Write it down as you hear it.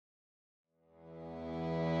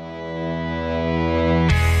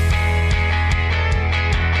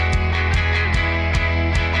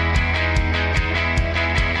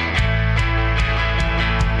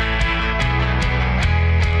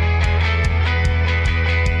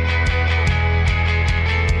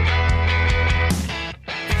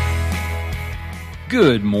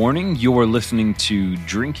Good morning. You're listening to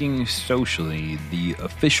Drinking Socially, the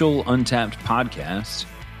official Untapped podcast.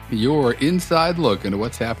 Your inside look into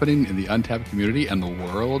what's happening in the Untapped community and the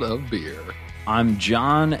world of beer. I'm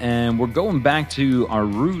John, and we're going back to our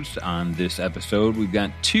roots on this episode. We've got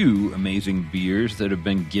two amazing beers that have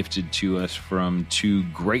been gifted to us from two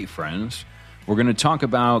great friends. We're going to talk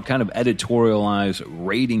about kind of editorialized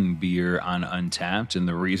rating beer on Untapped and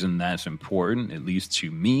the reason that's important, at least to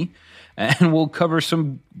me. And we'll cover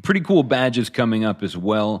some pretty cool badges coming up as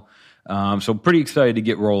well. So pretty excited to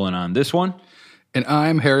get rolling on this one. And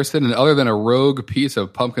I'm Harrison, and other than a rogue piece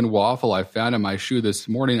of pumpkin waffle I found in my shoe this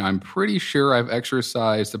morning, I'm pretty sure I've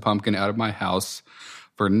exorcised the pumpkin out of my house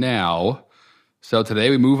for now. So today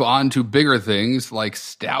we move on to bigger things like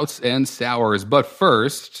stouts and sours. But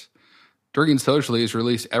first, Drinking Socially is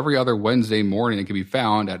released every other Wednesday morning and can be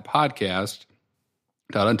found at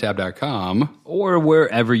podcast.untapped.com. Or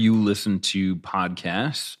wherever you listen to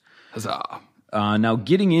podcasts. Huzzah. Now,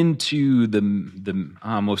 getting into the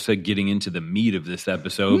I almost said getting into the meat of this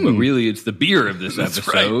episode, but really it's the beer of this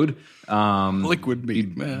episode. Right. Liquid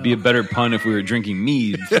meat. Be a better pun if we were drinking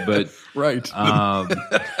meads, but right.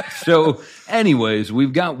 So, anyways,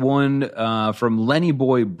 we've got one from Lenny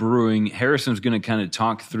Boy Brewing. Harrison's going to kind of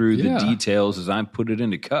talk through the details as I put it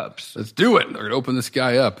into cups. Let's do it. We're going to open this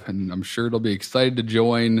guy up, and I'm sure it'll be excited to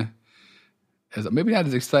join. Maybe not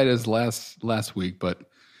as excited as last week, but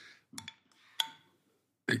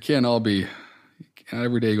it can't all be. Can't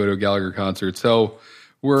every day go to a Gallagher concert. So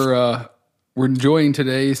we're enjoying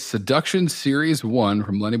today's Seduction Series 1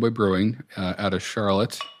 from Lenny Boy Brewing out of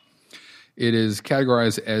Charlotte. It is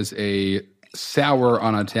categorized as a sour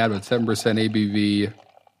on Untapped at 7% ABV,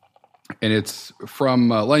 and it's from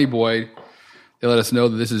Lenny Boy. They let us know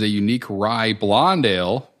that this is a unique rye blonde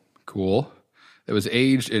ale. Cool. That was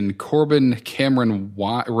aged in Corbin Cameron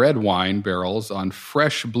red wine barrels on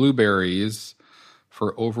fresh blueberries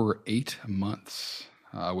for over 8 months,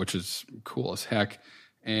 which is cool as heck.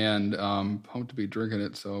 And pumped to be drinking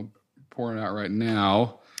it, so pouring it out right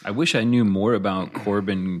now. I wish I knew more about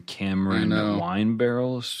Corbin Cameron wine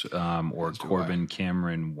barrels or Corbin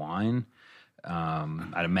Cameron wine.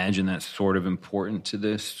 I'd imagine that's sort of important to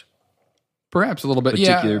this. Perhaps a little bit.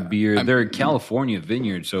 Particular beer. They're a California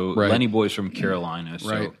vineyard, so Lenny Boy's from Carolina, so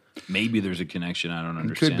right. Maybe there's a connection I don't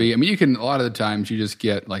understand. It could be. I mean, you can, a lot of the times you just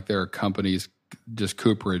get, like, there are companies, just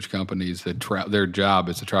cooperage companies that their job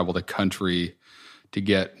is to travel the country to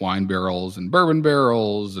get wine barrels and bourbon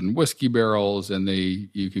barrels and whiskey barrels, and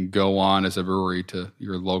you can go on as a brewery to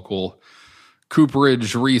your local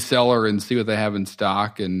cooperage reseller and see what they have in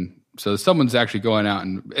stock. And so someone's actually going out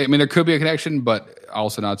and, I mean, there could be a connection, but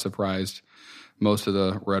also not surprised. Most of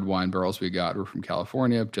the red wine barrels we got were from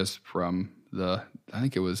California, just from I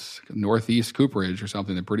think it was Northeast Cooperage or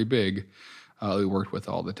something. They're pretty big. We worked with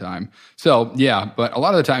all the time. So, yeah, but a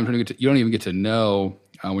lot of the times when you don't even get to know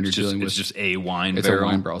when you're dealing with... It's just a wine barrel. It's a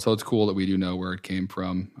wine barrel. So it's cool that we do know where it came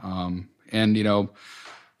from. And, you know,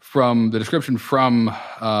 from the description from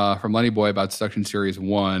Lenny Boy about Seduction Series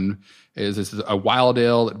 1 is this is a wild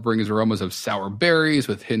ale that brings aromas of sour berries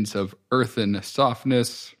with hints of earthen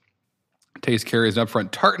softness. Taste carries an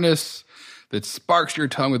upfront tartness that sparks your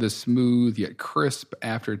tongue with a smooth yet crisp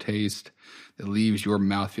aftertaste that leaves your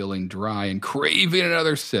mouth feeling dry and craving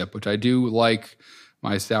another sip, which I do like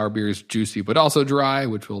my sour beers juicy, but also dry,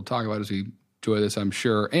 which we'll talk about as we enjoy this, I'm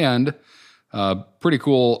sure. And pretty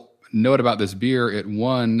cool note about this beer, it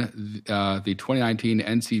won the 2019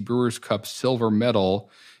 NC Brewers Cup Silver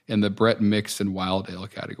Medal in the Brett Mixed and Wild Ale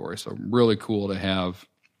category. So really cool to have,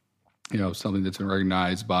 you know, something that's been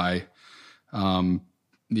recognized by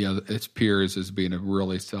its peers as being a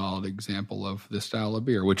really solid example of this style of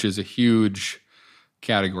beer, which is a huge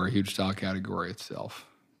category, huge style category itself.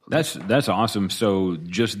 That's awesome. So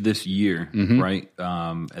just this year, right?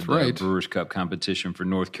 At the Brewers Cup competition for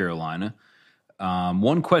North Carolina.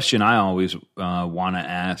 One question I always want to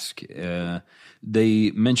ask,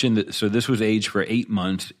 they mentioned that, so this was aged for 8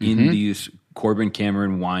 months in these Corbin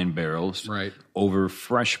Cameron wine barrels over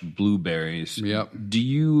fresh blueberries. Yep. Do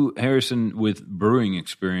you, Harrison, with brewing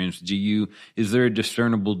experience, is there a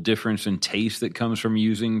discernible difference in taste that comes from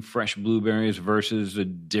using fresh blueberries versus a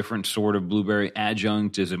different sort of blueberry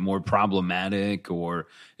adjunct? Is it more problematic, or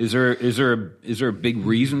is there a big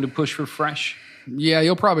reason to push for fresh? Yeah,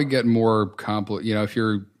 you'll probably get more you know, if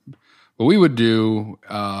you're, what we would do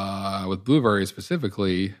with blueberries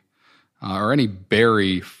specifically, or any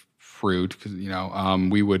berry fruit, because, you know,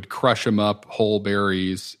 we would crush them up, whole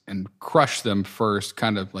berries, and crush them first,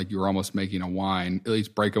 kind of like you were almost making a wine, at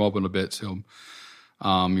least break them open a bit so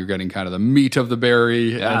you're getting kind of the meat of the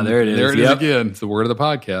berry. Yeah, there it is. There it is again. It's the word of the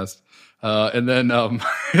podcast. And then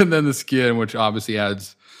and then the skin, which obviously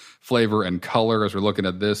adds flavor and color. As we're looking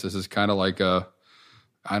at this is kind of like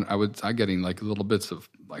I'm getting like little bits of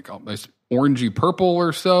like a nice orangey purple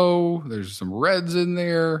or so. There's some reds in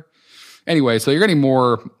there. Anyway, so you're getting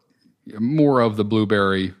more of the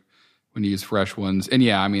blueberry when you use fresh ones. And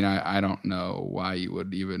yeah, I mean, I don't know why you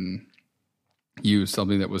would even use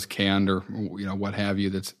something that was canned or, what have you,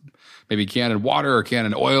 that's maybe canned in water or canned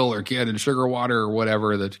in oil or canned in sugar water or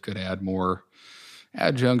whatever that could add more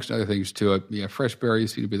adjuncts and other things to it. Yeah, fresh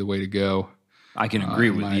berries seem to be the way to go. I can agree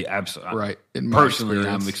with you. Absolutely. Right. Personally,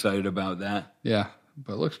 I'm excited about that. Yeah,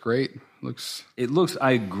 but it looks great.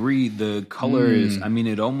 I agree. The color is, I mean,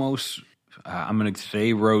 it almost, I'm going to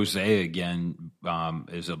say rosé again,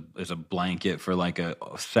 is a blanket for like a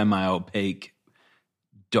semi-opaque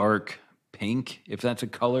dark pink, if that's a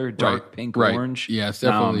color, dark pink orange. Yeah, it's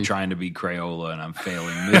definitely. Now I'm trying to be Crayola and I'm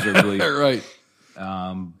failing miserably. Right.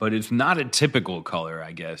 But it's not a typical color,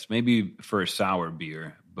 I guess. Maybe for a sour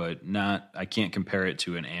beer, but I can't compare it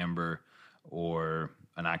to an amber or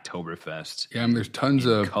an Oktoberfest. Yeah, I mean, there's tons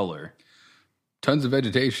of color. Tons of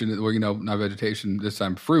vegetation, well, not vegetation, this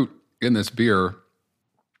time fruit in this beer.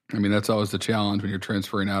 I mean, that's always the challenge when you're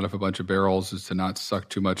transferring out of a bunch of barrels, is to not suck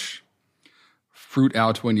too much fruit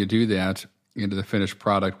out when you do that into the finished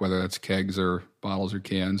product, whether that's kegs or bottles or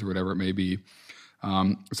cans or whatever it may be.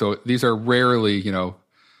 So these are rarely,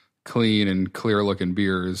 clean and clear looking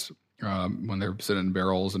beers when they're sitting in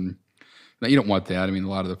barrels, and you don't want that. I mean, a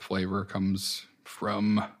lot of the flavor comes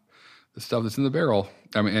from the stuff that's in the barrel.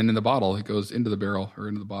 I mean, and in the bottle, it goes into the barrel or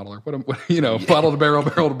into the bottle or bottle to barrel,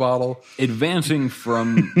 barrel to bottle. Advancing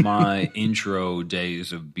from my intro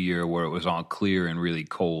days of beer where it was all clear and really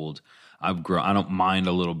cold, I don't mind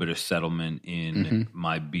a little bit of settlement in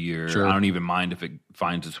my beer. Sure. I don't even mind if it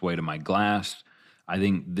finds its way to my glass. I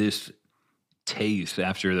think this taste,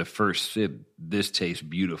 after the first sip, this tastes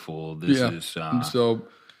beautiful. This is so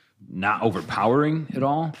not overpowering at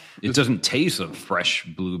all. It doesn't taste of fresh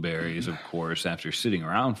blueberries, of course, after sitting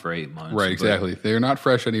around for 8 months. Right, exactly. They're not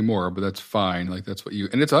fresh anymore, but that's fine. Like, that's what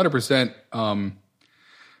and it's 100%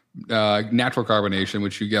 natural carbonation,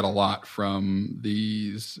 which you get a lot from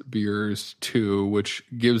these beers too, which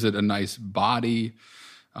gives it a nice body.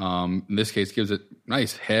 In this case, gives it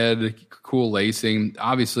nice head, cool lacing.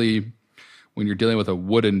 Obviously, when you're dealing with a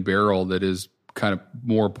wooden barrel that is kind of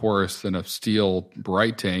more porous than a steel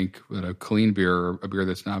bright tank, that a clean beer, a beer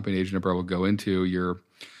that's not been aged in a barrel will go into, you're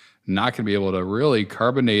not going to be able to really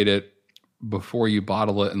carbonate it before you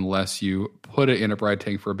bottle it unless you put it in a bright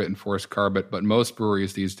tank for a bit and force carb it. But most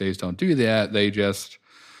breweries these days don't do that. They just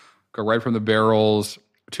go right from the barrels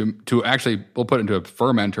to actually, we'll put it into a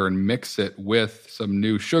fermenter and mix it with some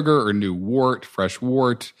new sugar or new wort, fresh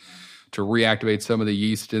wort, to reactivate some of the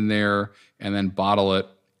yeast in there, and then bottle it.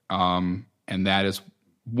 And that is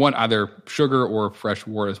either sugar or fresh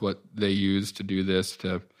wort is what they use to do this,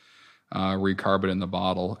 to recarb it in the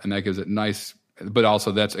bottle. And that gives it nice, but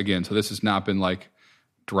also that's, again, so this has not been like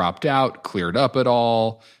dropped out, cleared up at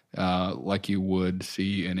all, like you would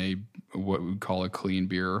see in what we call a clean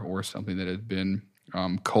beer, or something that had been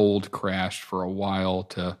cold crashed for a while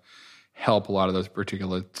to help a lot of those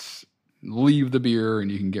particulates leave the beer,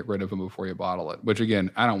 and you can get rid of them before you bottle it. Which,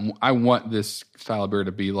 again, I want this style of beer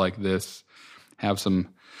to be like this, have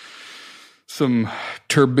some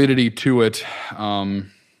turbidity to it,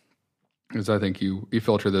 because I think you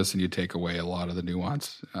filter this and you take away a lot of the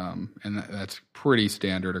nuance, and that's pretty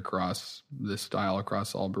standard across this style,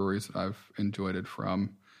 across all breweries that I've enjoyed it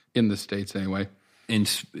from, in the States anyway. And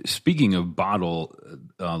speaking of bottle,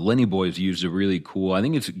 Lenny Boy's used a really cool, I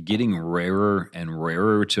think it's getting rarer and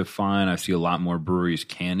rarer to find. I see a lot more breweries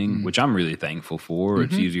canning, which I'm really thankful for.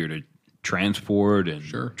 It's easier to transport and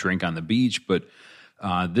drink on the beach. But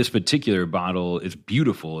this particular bottle is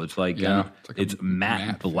beautiful. It's like, it's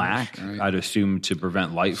matte black, finish, right? I'd assume to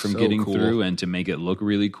prevent light from getting through and to make it look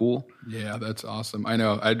really cool. Yeah, that's awesome. I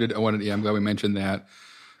know. I'm glad we mentioned that.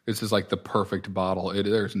 This is like the perfect bottle.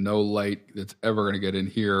 There's no light that's ever going to get in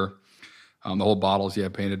here. The whole bottle's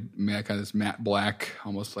painted kind of this matte black,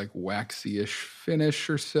 almost like waxy-ish finish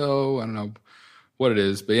or so. I don't know what it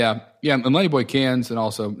is, but yeah. And Lenny Boy cans, and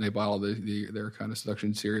also they bottle their kind of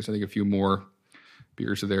Seduction series. I think a few more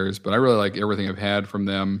beers of theirs, but I really like everything I've had from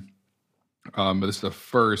them. But this is the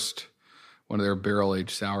first one of their barrel-aged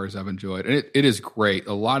sours I've enjoyed, and it is great.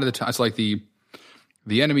 A lot of the time, it's like the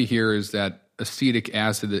enemy here is that acetic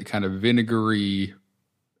acid, that kind of vinegary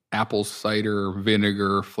apple cider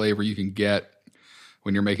vinegar flavor you can get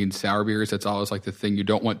when you're making sour beers. That's always like the thing you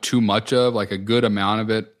don't want too much of. Like, a good amount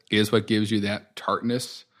of it is what gives you that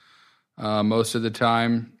tartness most of the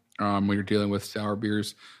time. when you're dealing with sour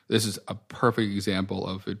beers. This is a perfect example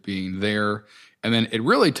of it being there. And then it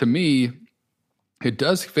really, to me, it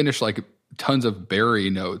does finish like tons of berry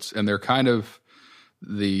notes, and they're kind of,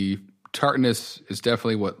 the tartness is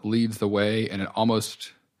definitely what leads the way, and it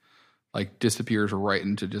almost like disappears right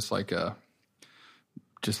into just like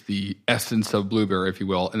just the essence of blueberry, if you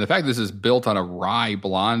will. And the fact this is built on a rye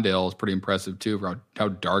blonde ale is pretty impressive too, for how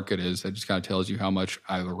dark it is. It just kind of tells you how much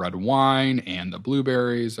either red wine and the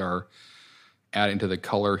blueberries are adding to the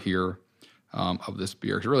color here of this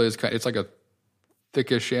beer. It really is it's like a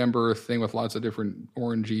thickish amber thing with lots of different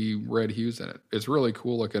orangey red hues in it. It's really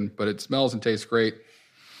cool looking, but it smells and tastes great.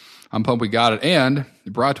 I'm pumped we got it. And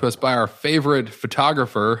brought to us by our favorite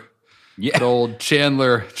photographer, good old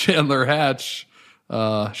Chandler Hatch.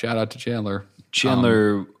 Shout out to Chandler.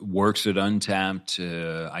 Chandler works at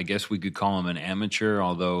Untappd. I guess we could call him an amateur,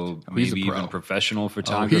 although maybe even professional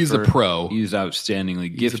photographer. He's a pro. He's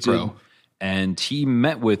outstandingly gifted. And he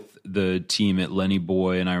met with the team at Lenny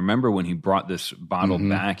Boy. And I remember when he brought this bottle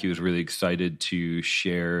back, he was really excited to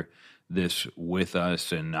share this with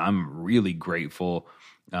us. And I'm really grateful.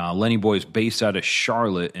 Lenny Boy is based out of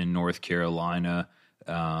Charlotte in North Carolina.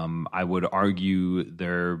 I would argue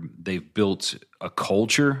they've built a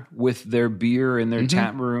culture with their beer in their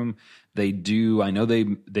tap room. I know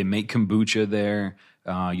they make kombucha there.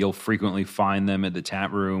 You'll frequently find them at the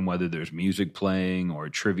tap room, whether there's music playing or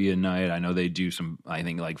trivia night. I know they do some, I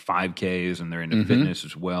think, like 5Ks, and they're into fitness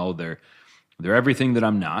as well. They're everything that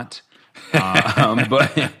I'm not.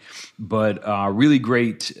 But really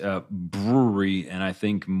great brewery, and I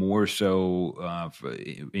think more so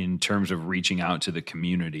in terms of reaching out to the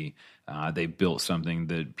community. They built something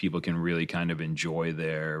that people can really kind of enjoy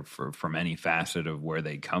there from any facet of where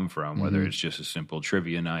they come from, whether it's just a simple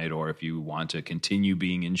trivia night or if you want to continue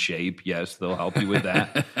being in shape. Yes, they'll help you with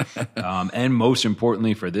that. And most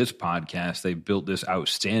importantly for this podcast, they built this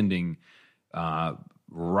outstanding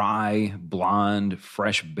rye, blonde,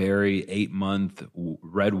 fresh berry, 8-month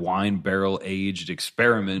red wine barrel aged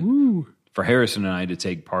experiment for Harrison and I to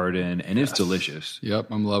take part in, and it's delicious. Yep,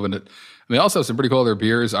 I'm loving it. And they also have some pretty cool other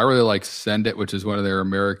beers. I really like Send It, which is one of their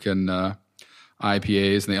American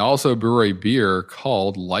IPAs, and they also brew a beer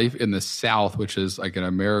called Life in the South, which is like an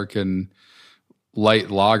American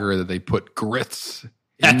light lager that they put grits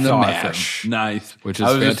in the mash. Nice. Which is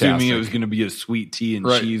I was fantastic. assuming it was going to be a sweet tea and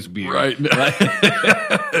cheese beer. Right.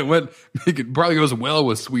 It probably goes well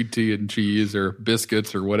with sweet tea and cheese or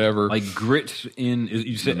biscuits or whatever. Like grits in,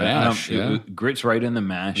 you said, mash, grits right in the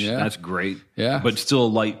mash. Yeah. That's great. Yeah. But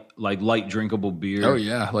still light drinkable beer. Oh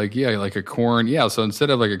yeah. Like a corn. Yeah. So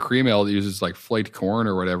instead of like a cream ale that uses like flaked corn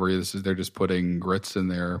or whatever, they're just putting grits in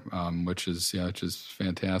there, which is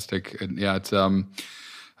fantastic. And yeah, it's,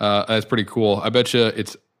 that's pretty cool. I bet you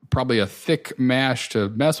it's probably a thick mash to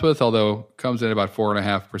mess with, although it comes in about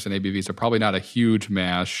 4.5% ABV, so probably not a huge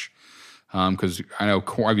mash. Because I know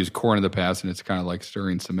I've used corn in the past, and it's kind of like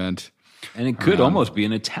stirring cement. And it could almost be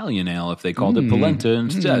an Italian ale if they called it polenta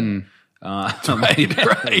instead. Right.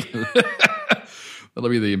 That'll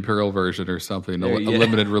be the imperial version or something, a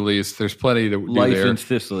limited release. There's plenty to do Life there. in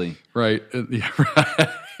Sicily. Right. Yeah,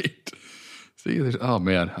 right. See, oh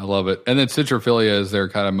man, I love it. And then Citrophilia is their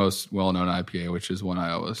kind of most well-known IPA, which is one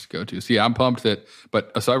I always go to. See, I'm pumped so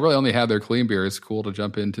I really only have their clean beer. It's cool to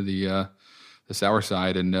jump into the sour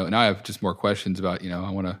side, and now I have just more questions about,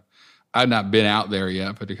 I've not been out there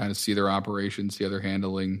yet, but to kind of see their operations, see how they're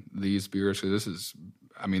handling these beers. So this is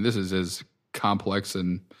as complex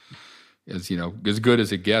and as good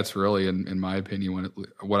as it gets, really, in my opinion.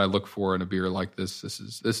 What I look for in a beer like this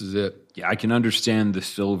is it. Yeah, I can understand the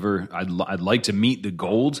silver. I'd like to meet the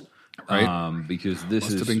gold, right? Because this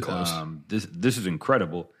Must have been close. This is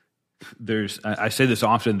incredible. I say this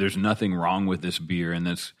often. There's nothing wrong with this beer, and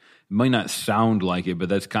it might not sound like it, but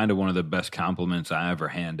that's kind of one of the best compliments I ever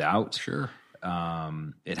hand out. Sure.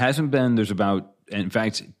 It hasn't been. There's about, in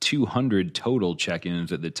fact, 200 total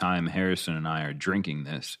check-ins at the time Harrison and I are drinking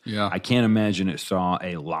this. Yeah. I can't imagine it saw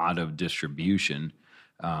a lot of distribution.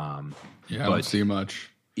 I don't see much.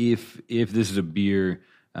 If this is a beer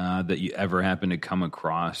that you ever happen to come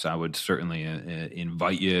across, I would certainly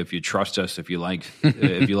invite you, if you trust us, if you like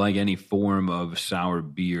any form of sour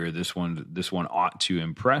beer, this one ought to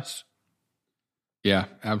impress. Yeah,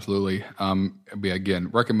 absolutely. Again,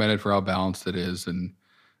 recommended for how balanced it is, and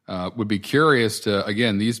would be curious to,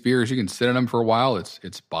 again, these beers, you can sit in them for a while.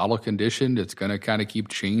 It's bottle conditioned. It's going to kind of keep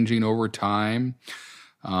changing over time.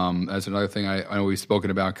 That's another thing I know we've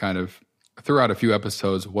spoken about kind of throughout a few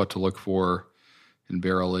episodes, what to look for in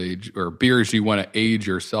barrel age or beers you want to age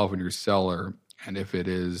yourself in your cellar. And if it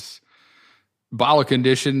is bottle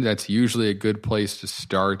condition, that's usually a good place to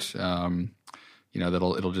start.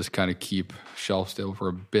 It'll just kind of keep shelf stable for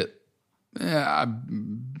a bit,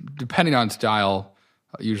 depending on style,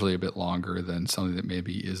 usually a bit longer than something that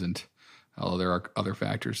maybe isn't. Although there are other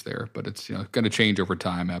factors there, but it's going to change over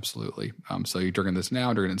time, absolutely. So you're drinking this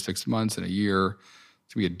now, drinking it in 6 months, in a year,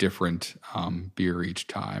 it's going to be a different beer each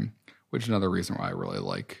time, which is another reason why I really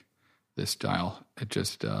like this style. It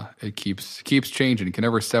just it keeps changing. You can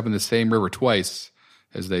never step in the same river twice,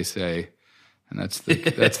 as they say, and that's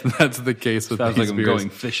the case with Sounds these like I'm beers. going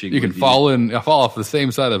fishing. You can fall off the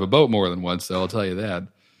same side of a boat more than once, so I'll tell you that.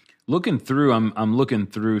 Looking through, I'm looking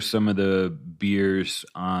through some of the beers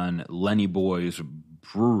on Lenny Boy's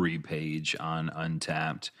brewery page on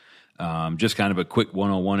Untapped. Just kind of a quick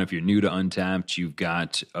 101. If you're new to Untapped, you've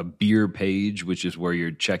got a beer page, which is where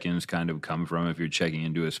your check-ins kind of come from if you're checking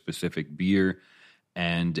into a specific beer,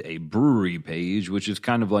 and a brewery page, which is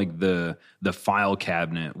kind of like the file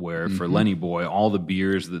cabinet where for Lenny Boy, all the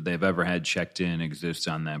beers that they've ever had checked in exist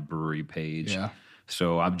on that brewery page. Yeah.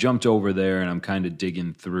 So I've jumped over there and I'm kind of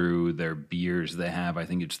digging through their beers. They have, I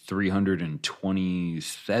think it's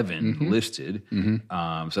 327 listed. So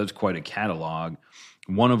that's quite a catalog.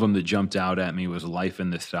 One of them that jumped out at me was Life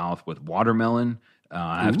in the South with watermelon.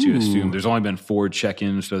 I have to assume there's only been 4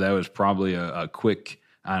 check-ins, so that was probably a quick,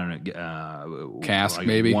 I don't know, cast, like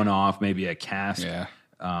maybe one-off, maybe a cast. Yeah.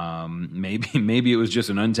 Maybe it was just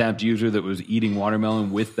an Untapped user that was eating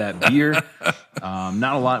watermelon with that beer.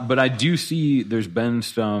 Not a lot, but I do see there's been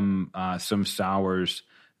some sours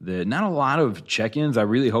that not a lot of check-ins. I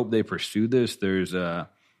really hope they pursue this. There's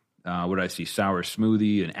what I see, sour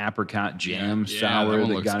smoothie and apricot jam sour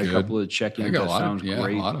that got a couple of check-ins. That sounds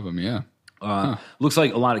great. A lot of them, yeah. Looks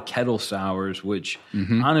like a lot of kettle sours, which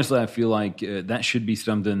honestly I feel like that should be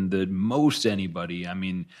something that most anybody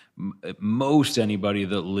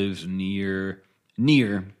that lives near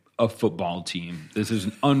a football team. This is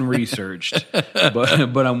unresearched,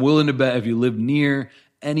 but I'm willing to bet if you live near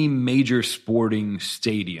any major sporting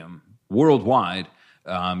stadium worldwide,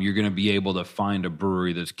 you're going to be able to find a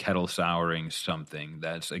brewery that's kettle souring something.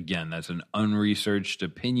 That's an unresearched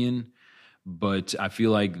opinion. But I feel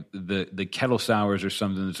like the kettle sours are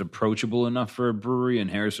something that's approachable enough for a brewery, and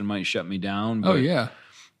Harrison might shut me down. But,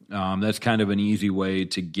 that's kind of an easy way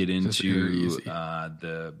to get into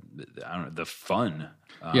the fun.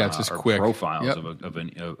 It's just quick profiles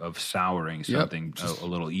of souring something a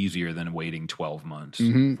little easier than waiting 12 months.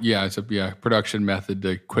 Yeah, it's a production method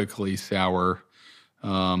to quickly sour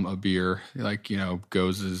a beer, like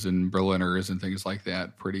Gozes and Berliners and things like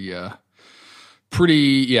that.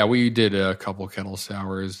 We did a couple kettle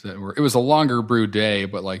sours it was a longer brew day,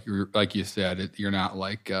 but like you said, you're not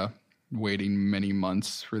like waiting many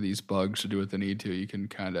months for these bugs to do what they need to. You can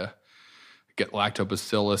kind of get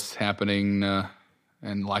lactobacillus happening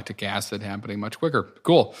and lactic acid happening much quicker.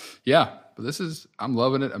 Cool. Yeah, but I'm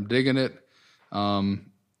loving it. I'm digging it. I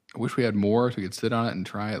wish we had more so we could sit on it and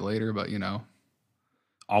try it later, but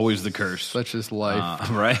always the curse. Such is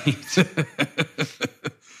life. Right?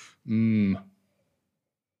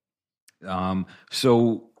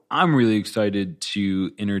 So I'm really excited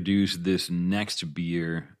to introduce this next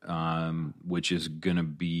beer, which is going to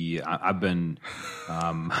be. I've been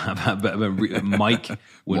Mike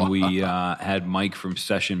when we had Mike from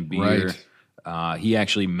Session Beer. Right. He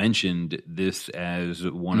actually mentioned this as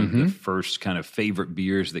one of the first kind of favorite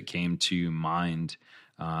beers that came to mind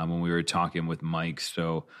when we were talking with Mike.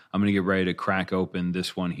 So I'm going to get ready to crack open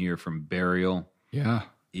this one here from Burial. Yeah,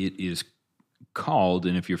 it is called,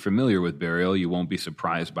 and if you're familiar with Burial, you won't be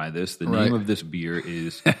surprised by this. The name of this beer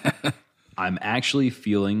is I'm Actually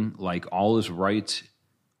Feeling Like All Is Right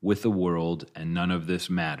with the World and None of This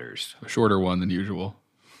Matters. A shorter one than usual.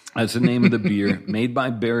 That's the name of the beer. Made by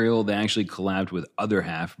Burial. They actually collabed with Other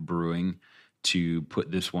Half Brewing to put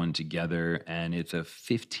this one together, and it's a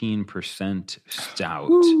 15% stout.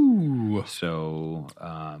 Ooh. So,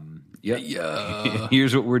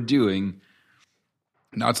 here's what we're doing.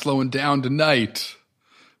 Not slowing down tonight.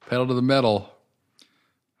 Pedal to the metal.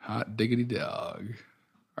 Hot diggity dog.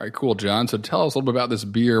 All right, cool, John. So tell us a little bit about this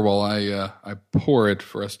beer while I pour it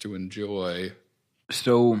for us to enjoy.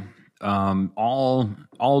 So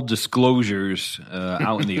all disclosures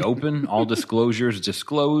out in the open, all disclosures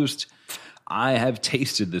disclosed. I have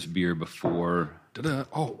tasted this beer before.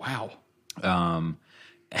 Oh, wow.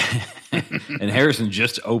 And Harrison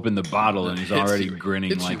just opened the bottle and he's already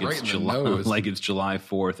grinning like it's July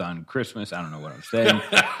 4th on Christmas. I don't know what I'm saying.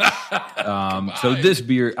 So this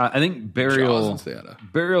beer, I think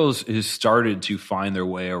Burial's has started to find their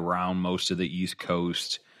way around most of the East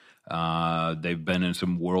Coast. They've been in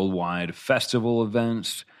some worldwide festival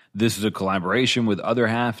events. This is a collaboration with Other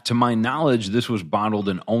Half. To my knowledge, this was bottled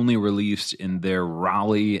and only released in their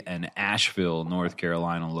Raleigh and Asheville, North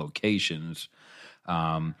Carolina locations.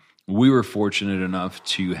 We were fortunate enough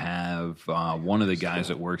to have one of the guys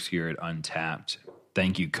that works here at Untapped.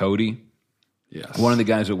 Thank you, Cody. Yes. One of the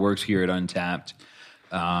guys that works here at Untapped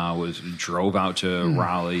drove out to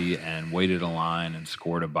Raleigh and waited in line and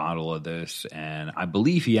scored a bottle of this. And I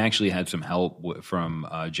believe he actually had some help from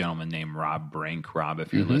a gentleman named Rob Brink. Rob,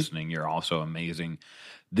 if you're listening, you're also amazing.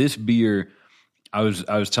 This beer, I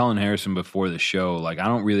was telling Harrison before the show, like, I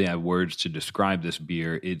don't really have words to describe this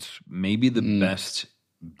beer. It's maybe the best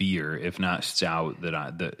beer, if not stout, that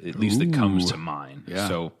at least that comes to mind. Yeah.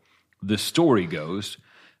 So the story goes,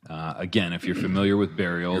 again, if you're familiar with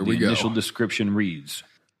Burial, the initial description reads,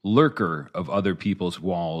 lurker of other people's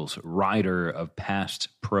walls, rider of past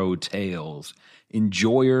pro tales,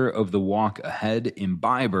 enjoyer of the walk ahead,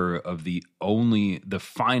 imbiber of the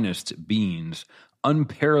finest beans,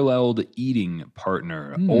 unparalleled eating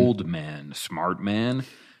partner, old man, smart man,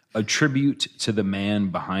 a tribute to the man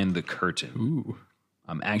behind the curtain. Ooh.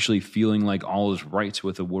 I'm actually feeling like all is right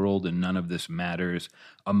with the world and none of this matters.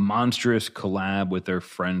 A monstrous collab with their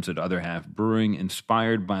friends at Other Half Brewing,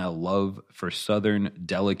 inspired by a love for Southern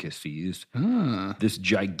delicacies. This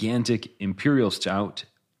gigantic imperial stout,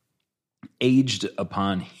 aged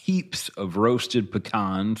upon heaps of roasted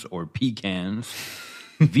pecans or pecans,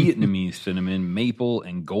 Vietnamese cinnamon, maple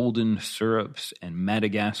and golden syrups, and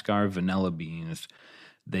Madagascar vanilla beans.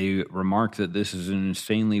 They remark that this is an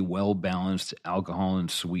insanely well-balanced alcohol and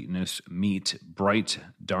sweetness meet bright,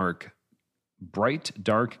 dark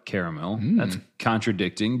caramel. That's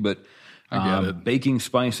contradicting, but I get it. baking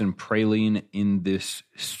spice and praline in this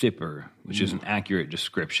sipper, which is an accurate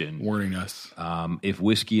description. Warning us. If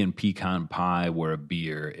whiskey and pecan pie were a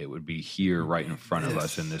beer, it would be here right in front of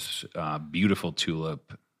us in this beautiful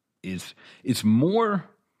tulip. It's more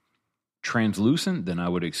translucent than I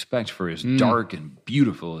would expect for as dark and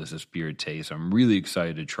beautiful as this beer tastes. I'm really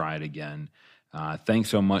excited to try it again. Thanks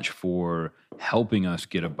so much for helping us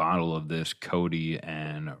get a bottle of this, Cody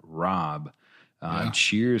and Rob.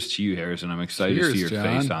 Cheers to you, Harrison. I'm excited to see your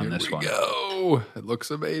face on this one. Go. It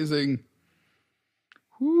looks amazing.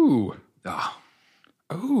 Ooh.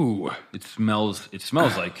 Ooh. It smells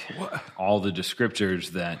like all the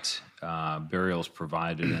descriptors that Burial's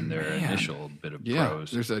provided in their initial bit of prose.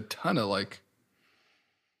 There's a ton of I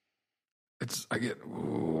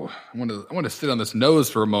want to sit on this nose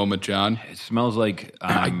for a moment, John. It smells like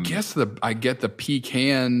I get the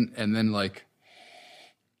pecan and then like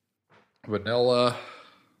vanilla.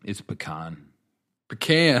 It's pecan.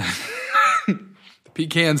 Pecan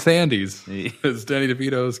Sandies, as Danny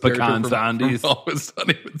DeVito's Pecan character Sandies. from Always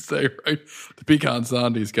Sunny would say, right? The Pecan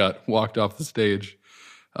Sandies got walked off the stage.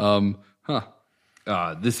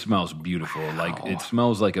 This smells beautiful. Wow. Like it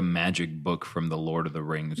smells like a magic book from the Lord of the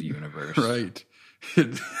Rings universe. Right.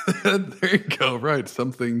 There you go. Right.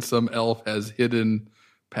 Something some elf has hidden,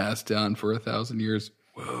 passed down for 1,000 years.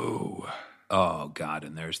 Whoa. Oh God.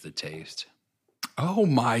 And there's the taste. Oh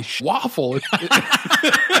my waffle.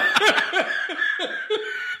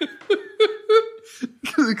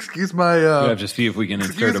 Excuse my. We have to see if we can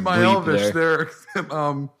insert a bleep Elvish there.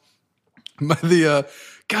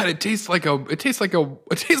 God, it tastes like a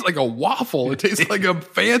waffle. It tastes like a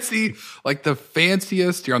fancy, like the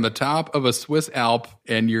fanciest. You're on the top of a Swiss Alp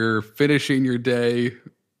and you're finishing your day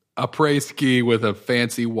après ski with a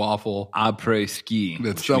fancy waffle. Après ski,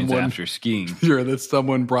 which means after skiing. Sure, that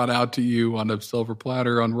someone brought out to you on a silver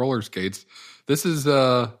platter on roller skates. This is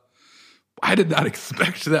I did not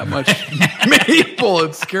expect that much maple.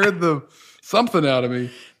 It scared something out of me.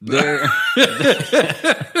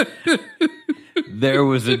 There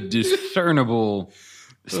was a discernible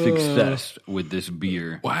success with this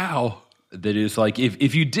beer. Wow. That is like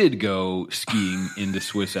if you did go skiing in the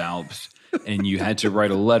Swiss Alps and you had to write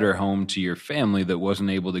a letter home to your family that wasn't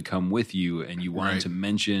able to come with you and you wanted to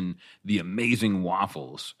mention the amazing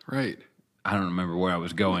waffles. Right. I don't remember where I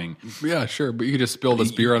was going. Yeah, sure. But you could just spill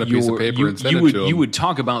this beer on a piece of paper and send it to them. You would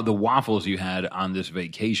talk about the waffles you had on this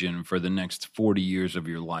vacation for the next 40 years of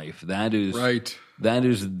your life. That is right. That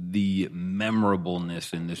is the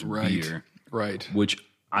memorableness in this beer. Right. Which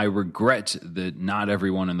I regret that not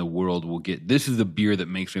everyone in the world will get. This is the beer that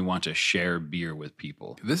makes me want to share beer with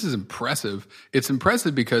people. This is impressive. It's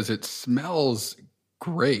impressive because it smells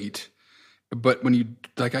great. But when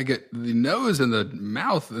I get the nose and the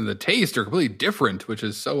mouth and the taste are completely different, which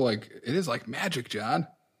is so it is like magic, John.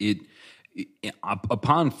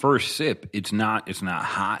 Upon first sip, it's not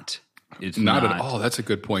hot. It's not at all. That's a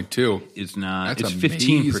good point too. It's not. That's It's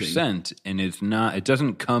amazing. 15%, and it's not. It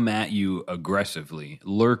doesn't come at you aggressively.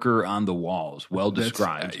 Lurker on the walls. Well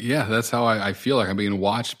described. That's how I feel like I'm being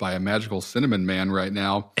watched by a magical cinnamon man right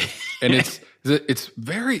now. And it's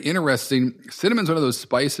very interesting. Cinnamon's one of those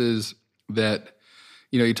spices that,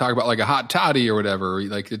 you talk about like a hot toddy or whatever.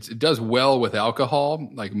 Like it does well with alcohol,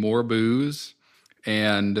 like more booze,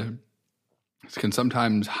 and it can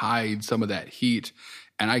sometimes hide some of that heat.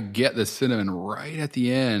 And I get the cinnamon right at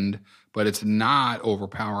the end, but it's not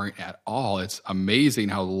overpowering at all. It's amazing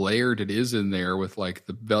how layered it is in there with like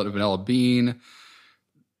the vanilla bean,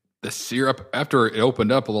 the syrup. After it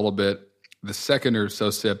opened up a little bit, the second or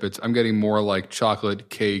so sip, I'm getting more like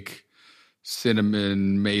chocolate cake,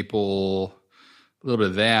 cinnamon, maple, a little bit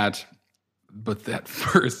of that. But that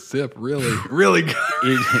first sip really, really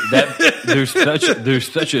good. There's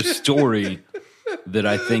such a story that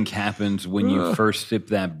I think happens when you first sip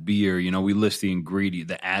that beer. We list the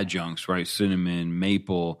the adjuncts, right? Cinnamon,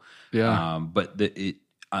 maple. Yeah. But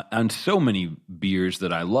on so many beers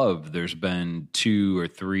that I love, there's been 2 or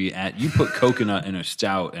 3 you put coconut in a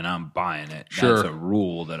stout and I'm buying it. Sure. That's a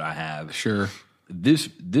rule that I have. Sure. This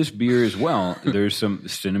beer as well, there's some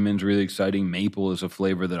cinnamon's really exciting. Maple is a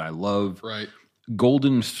flavor that I love. Right.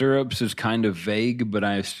 Golden syrups is kind of vague, but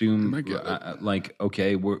I assume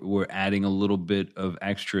okay, we're adding a little bit of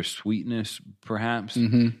extra sweetness, perhaps.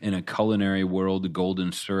 Mm-hmm. In a culinary world, the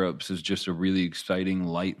golden syrups is just a really exciting,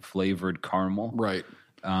 light flavored caramel. Right.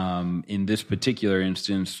 In this particular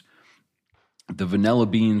instance, the vanilla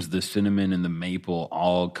beans, the cinnamon, and the maple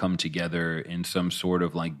all come together in some sort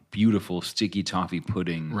of like beautiful sticky toffee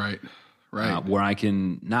pudding. Right. Where I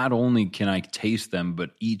not only can I taste them,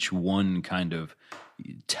 but each one kind of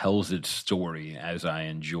tells its story as I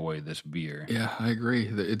enjoy this beer. Yeah, I agree.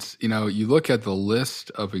 It's, you look at the list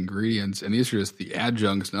of ingredients, and these are just the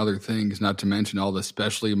adjuncts and other things, not to mention all the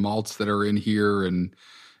specialty malts that are in here and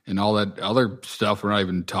all that other stuff we're not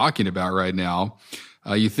even talking about right now.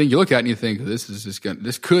 You look at it and you think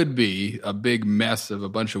this could be a big mess of a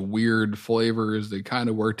bunch of weird flavors that kind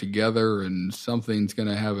of work together, and something's going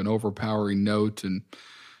to have an overpowering note. And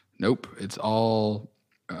nope, it's all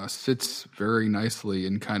sits very nicely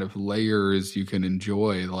in kind of layers you can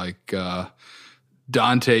enjoy, like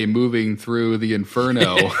Dante moving through the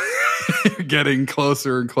Inferno, getting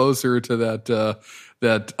closer and closer to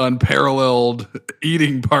that unparalleled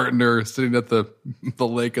eating partner sitting at the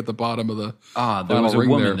lake at the bottom of the there was a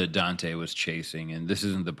woman there. that Dante was chasing, and this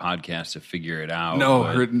isn't the podcast to figure it out. No,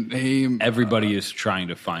 her name. Everybody is trying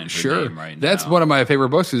to find her name right now. That's one of my favorite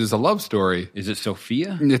books. It's a love story. Is it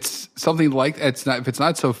Sophia? It's something like it's not. If it's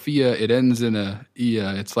not Sophia, it ends in a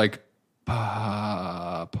ia. It's like.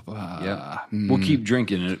 Yeah, we'll keep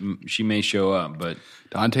drinking it. She may show up, but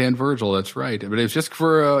Dante and Virgil. That's right. But it was just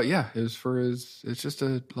for it was for his. It's just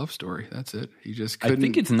a love story. That's it. He just couldn't. I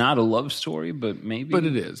think it's not a love story, but maybe. But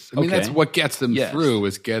it is. I mean, that's what gets them through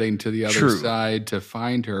is getting to the other side to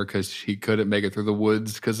find her, because he couldn't make it through the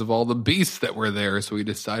woods because of all the beasts that were there. So he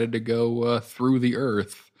decided to go through the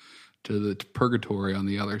earth to the purgatory on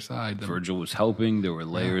the other side. Virgil was helping. There were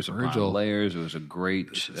layers upon layers. It was a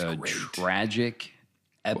great, tragic,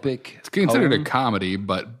 epic. It's considered a comedy,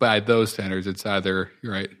 but by those standards, it's either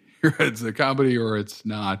it's a comedy or it's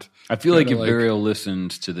not. I feel like if Burial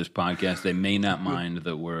listens to this podcast, they may not mind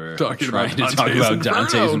that we're trying to talk about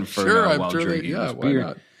Dante's Inferno while drinking this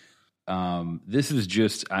beer. Why not? This is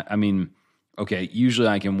just, I mean. Okay, usually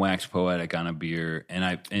I can wax poetic on a beer,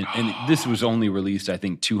 and this was only released, I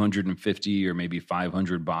think, 250 or maybe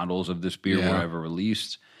 500 bottles of this beer were ever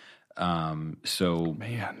released. So,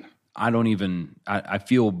 man, I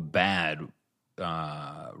feel bad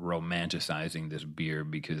romanticizing this beer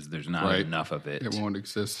because there's not enough of it. It won't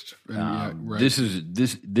exist. This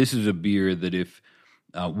is a beer that if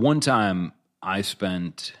one time I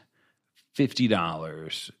spent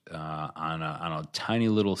 $50 on a tiny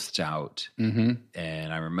little stout, and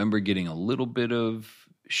I remember getting a little bit of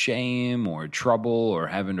shame or trouble or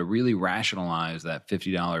having to really rationalize that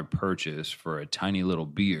 $50 purchase for a tiny little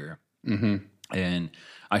beer. And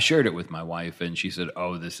I shared it with my wife, and she said,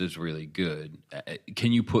 "Oh, this is really good.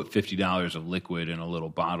 Can you put $50 of liquid in a little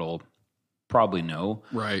bottle?" Probably no.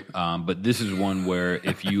 Right. But this is one where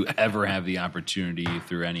if you ever have the opportunity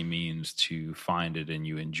through any means to find it and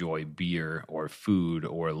you enjoy beer or food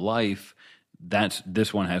or life,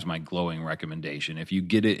 this one has my glowing recommendation. If you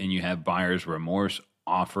get it and you have buyer's remorse,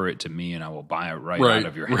 offer it to me and I will buy it right out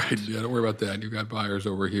of your hands. Right. Yeah, don't worry about that. You've got buyers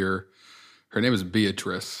over here. Her name is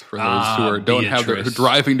Beatrice. For those who don't have their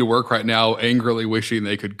driving to work right now, angrily wishing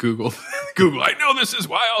they could Google Google. I know this is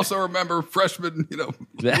why I also remember freshman,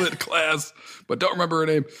 lit class, but don't remember her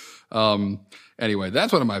name. Anyway,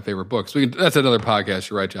 that's one of my favorite books. That's another podcast.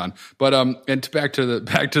 You're right, John. But and back to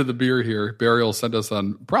the beer here. Burial sent us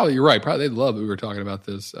on. Probably you're right. Probably they'd love that we were talking about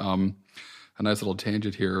this. A nice little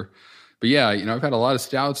tangent here. But yeah, I've had a lot of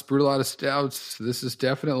stouts, brewed a lot of stouts. This is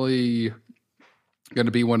definitely going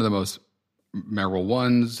to be one of the most memorable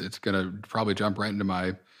ones. It's going to probably jump right into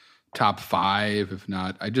my top 5, if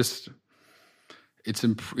not. It's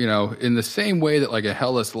in the same way that like a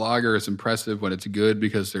Helles Lager is impressive when it's good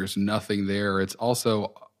because there's nothing there. It's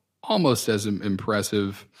also almost as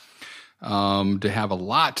impressive to have a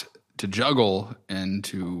lot to juggle and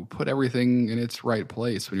to put everything in its right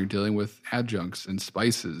place when you're dealing with adjuncts and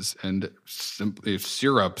spices and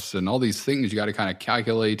syrups and all these things. You got to kind of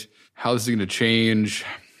calculate how this is going to change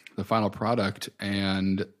the final product.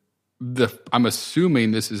 And I'm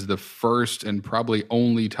assuming this is the first and probably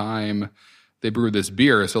only time they brew this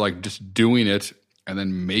beer. So like just doing it and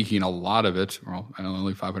then making a lot of it, well, I know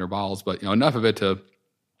only 500 bottles, but enough of it to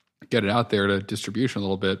get it out there to distribution a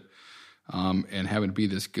little bit. And having it be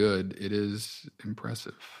this good, it is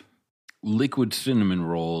impressive. Liquid cinnamon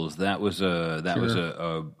rolls. That was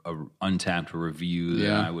a Untapped review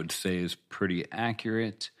that I would say is pretty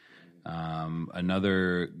accurate.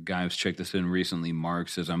 Another guy who's checked this in recently, Mark,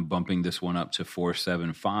 says I'm bumping this one up to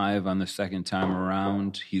 4.75 on the second time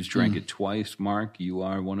around. He's drank it twice. Mark, you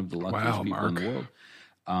are one of the luckiest people in the world.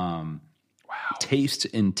 Wow. Taste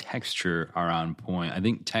and texture are on point. I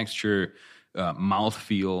think texture.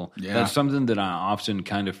 Mouthfeel. Yeah. That's something that I often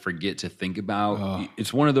kind of forget to think about.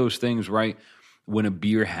 It's one of those things, right? When a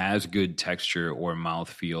beer has good texture or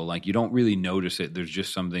mouthfeel, like you don't really notice it. There's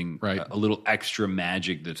just something, a little extra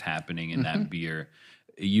magic that's happening in that beer.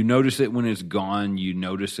 You notice it when it's gone. You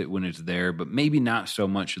notice it when it's there, but maybe not so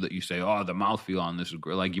much that you say, oh, the mouthfeel on this is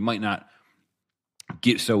great. Like you might not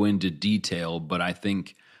get so into detail, but I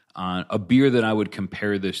think a beer that I would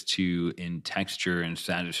compare this to in texture and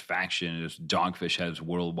satisfaction is Dogfish has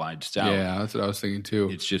Worldwide Stout. Yeah, that's what I was thinking too.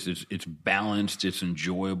 It's just it's balanced, it's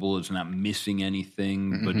enjoyable, it's not missing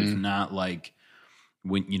anything, but it's not like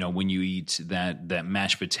when you eat that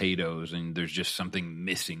mashed potatoes and there's just something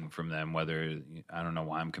missing from them. Whether I don't know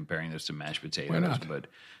why I'm comparing this to mashed potatoes, but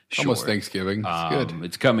sure. Almost Thanksgiving. It's good.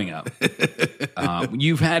 It's coming up.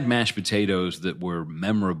 You've had mashed potatoes that were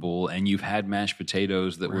memorable, and you've had mashed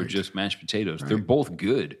potatoes that were just mashed potatoes. They're both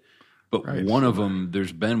good, but one of them,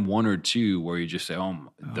 there's been one or two where you just say,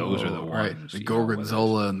 "Oh, those are the ones." The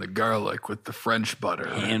gorgonzola and the garlic with the French butter,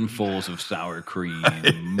 handfuls of sour cream,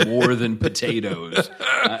 more than potatoes.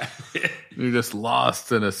 You're just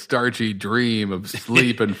lost in a starchy dream of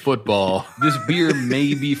sleep and football. This beer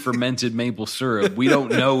may be fermented maple syrup. We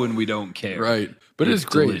don't know and we don't care. Right. But it's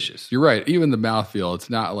great. Delicious. You're right. Even the mouthfeel, it's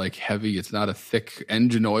not like heavy. It's not a thick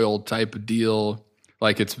engine oil type of deal.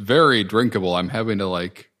 Like it's very drinkable. I'm having to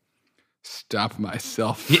like stop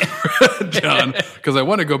myself, John, because I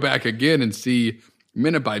want to go back again and see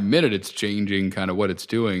minute by minute it's changing kind of what it's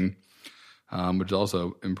doing, which is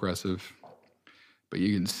also impressive. But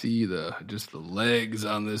you can see the legs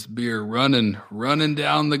on this beer running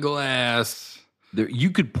down the glass.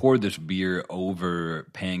 You could pour this beer over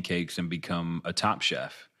pancakes and become a Top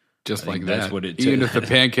Chef. Just like that's that. What it Even if the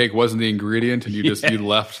pancake wasn't the ingredient and you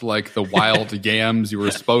left like the wild yams you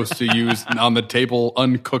were supposed to use on the table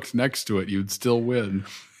uncooked next to it, you'd still win.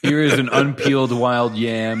 Here is an unpeeled wild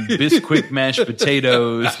yam, Bisquick mashed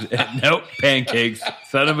potatoes, nope, pancakes,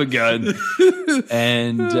 son of a gun,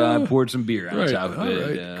 and poured some beer on top of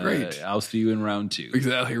it. Right. Great. I'll see you in round 2.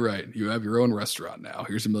 Exactly right. You have your own restaurant now.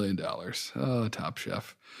 Here's $1 million. Oh, Top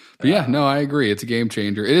Chef. But yeah, no, I agree. It's a game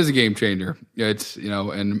changer. It is a game changer. It's,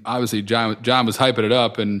 and obviously John was hyping it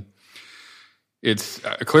up, and it's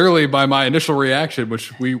clearly by my initial reaction,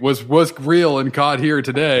 which was real and caught here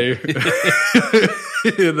today.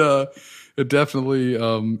 It definitely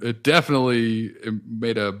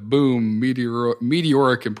made a boom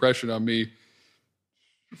meteoric impression on me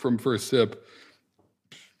from first sip.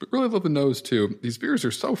 But really love the nose too. These beers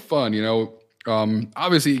are so fun,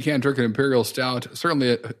 Obviously, you can't drink an Imperial Stout.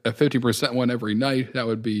 Certainly, a 50% one every night, that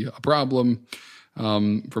would be a problem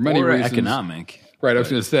for many reasons. Economic. Right, I was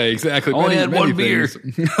going to say, exactly. Only had one beer.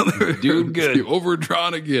 Doing good.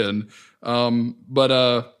 Overdrawn again.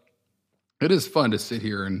 But it is fun to sit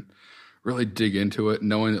here and really dig into it,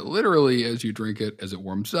 knowing that literally as you drink it, as it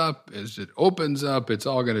warms up, as it opens up, it's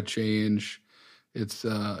all going to change. It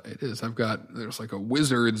is. There's like a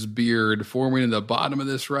wizard's beard forming in the bottom of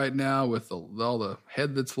this right now with all the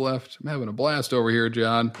head that's left. I'm having a blast over here,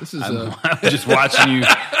 John. I'm just watching you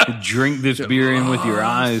drink this beer in with your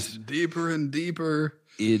eyes. Deeper and deeper.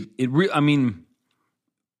 I mean,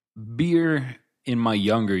 beer in my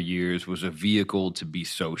younger years was a vehicle to be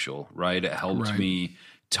social, right? It helped me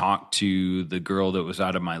talk to the girl that was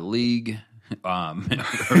out of my league, or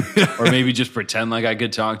maybe just pretend like I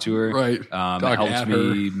could talk to her. Right. It helped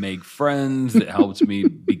me make friends. It helped me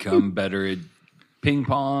become better at ping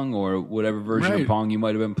pong or whatever version of pong you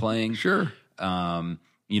might have been playing. Sure.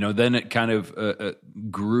 Then it kind of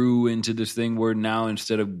grew into this thing where now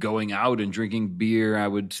instead of going out and drinking beer, I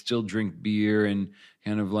would still drink beer and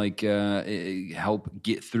kind of like help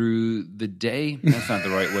get through the day. That's not the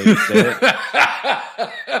right way to say it.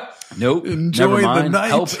 Nope. Enjoy never mind. the night.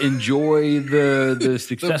 Help enjoy the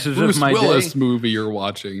successes Bruce of my Willis day. movie you're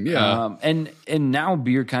watching. Yeah. And now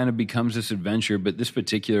beer kind of becomes this adventure, but this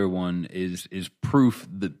particular one is proof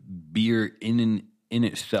that beer in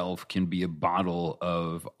itself can be a bottle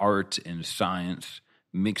of art and science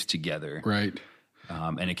mixed together. Right.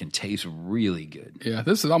 And it can taste really good. Yeah,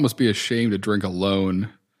 this would almost be a shame to drink alone,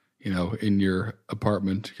 in your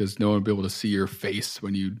apartment because no one would be able to see your face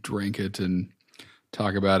when you drink it and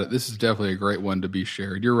talk about it. This is definitely a great one to be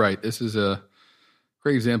shared. You're right. This is a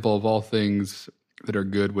great example of all things that are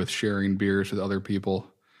good with sharing beers with other people.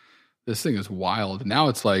 This thing is wild. Now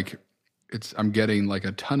it's like I'm getting like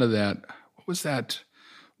a ton of that. What was that?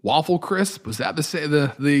 Waffle Crisp? Was that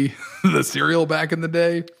the cereal back in the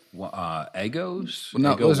day? Eggos? Well,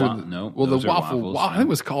 no, no. Well, the those are waffle. waffles, It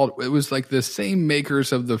was called. It was like the same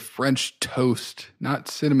makers of the French toast, not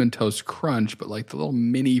Cinnamon Toast Crunch, but like the little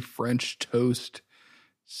mini French toast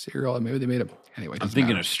cereal. Maybe they made it anyway. I'm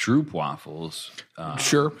thinking of Stroop waffles.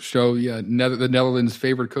 Sure. So yeah, the Netherlands'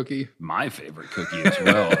 favorite cookie. My favorite cookie as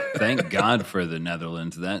well. Thank God for the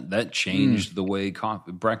Netherlands. That changed the way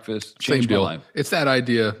breakfast changed my life. It's that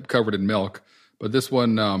idea covered in milk, but this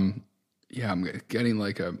one, I'm getting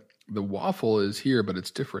like the waffle is here, but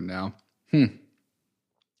it's different now.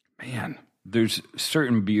 Man. There's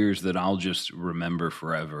certain beers that I'll just remember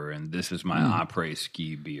forever, and this is my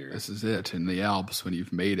après-ski beer. This is it in the Alps when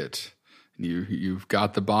you've made it. And you've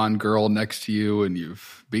got the Bond girl next to you, and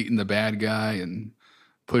you've beaten the bad guy and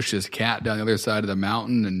pushed his cat down the other side of the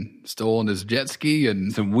mountain and stolen his jet ski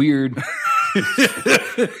and some weird...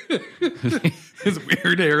 His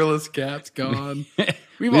weird hairless cat's gone.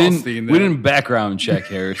 We've all seen that. We didn't background check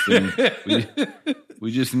Harrison.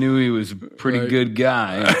 We just knew he was a pretty good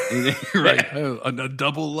guy. Right. A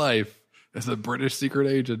double life as a British secret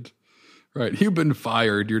agent. Right. You've been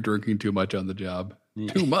fired. You're drinking too much on the job.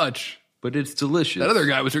 Too much. But it's delicious. That other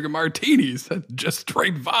guy was drinking martinis. That's just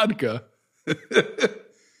straight vodka.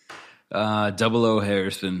 00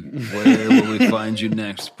 Harrison, where will we find you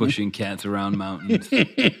next? Pushing cats around mountains.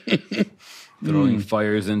 Throwing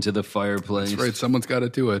fires into the fireplace. That's right. Someone's got to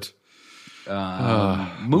do it.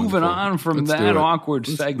 Moving on from that awkward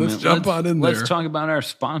segment. Let's jump on in there. Let's talk about our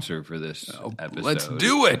sponsor for this episode. Let's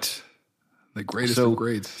do it. The greatest of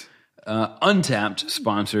greats. Untapped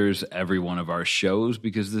sponsors every one of our shows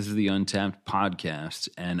because this is the Untapped podcast,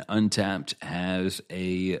 and Untapped has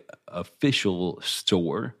a official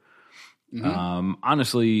store.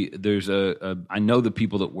 Honestly, there's I know the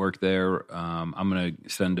people that work there. I'm going to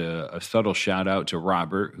send a subtle shout out to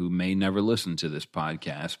Robert, who may never listen to this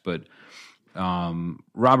podcast, but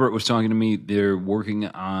Robert was talking to me. They're working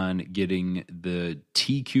on getting the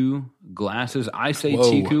TQ glasses. I say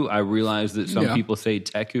TQ. I realize that some people say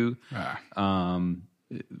Teku.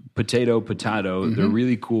 Potato. They're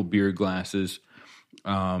really cool beer glasses.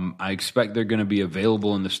 I expect they're going to be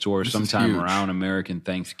available in the store sometime around American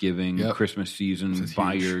Thanksgiving, Christmas season.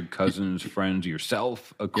 Buy your cousins, friends,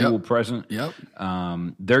 yourself a cool present.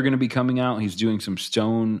 They're going to be coming out. He's doing some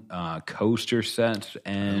Stone coaster sets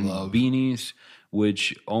and beanies,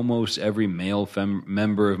 which almost every male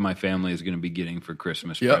member of my family is going to be getting for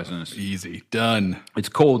Christmas presents. Easy. Done. It's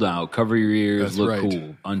cold out. Cover your ears. Look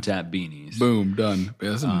cool. Untapped beanies. Boom. Done.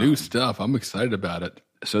 That's some new stuff. I'm excited about it.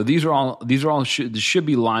 So these should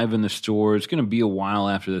be live in the store. It's going to be a while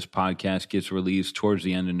after this podcast gets released towards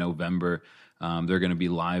the end of November. They're going to be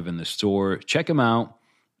live in the store. Check them out.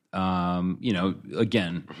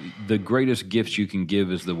 Again, the greatest gift you can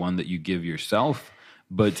give is the one that you give yourself.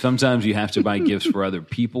 But sometimes you have to buy gifts for other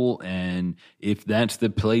people. And if that's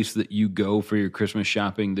the place that you go for your Christmas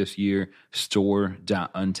shopping this year,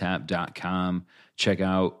 store.untapped.com. Check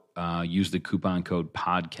out. Use the coupon code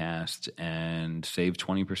podcast and save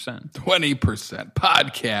 20%. 20%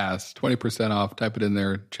 podcast, 20% off. Type it in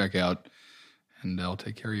there, check out, and they'll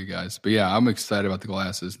take care of you guys. But yeah, I'm excited about the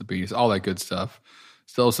glasses, the beanies, all that good stuff.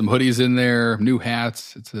 Still some hoodies in there, new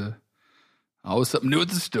hats. It's always something new at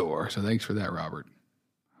the store. So thanks for that, Robert.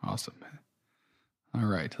 Awesome. All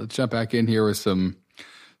right, let's jump back in here with some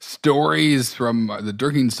stories from the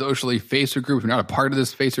Drinking Socially Facebook group. If you're not a part of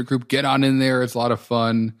this Facebook group, get on in there. It's a lot of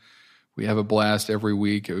fun. We have a blast every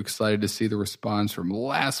week. I'm excited to see the response from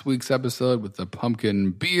last week's episode with the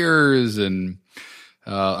pumpkin beers and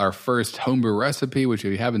our first homebrew recipe, which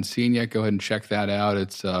if you haven't seen yet, go ahead and check that out.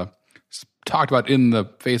 It's talked about in the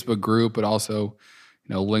Facebook group, but also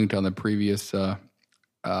linked on the previous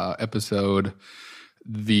episode.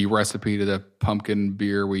 The recipe to the pumpkin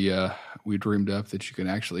beer we dreamed up that you can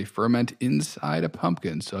actually ferment inside a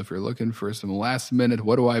pumpkin. So if you're looking for some last minute,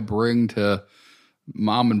 what do I bring to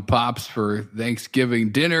mom and pops for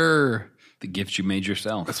Thanksgiving dinner? The gift you made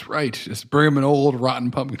yourself. That's right. Just bring them an old rotten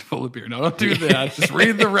pumpkin full of beer. No, don't do that. Just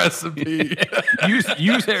read the recipe.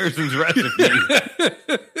 use Harrison's recipe.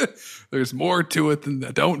 There's more to it than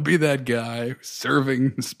that. Don't be that guy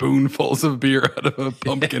serving spoonfuls of beer out of a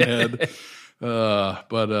pumpkin head.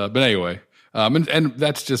 But anyway, and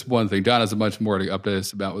that's just one thing. Don has a much more to update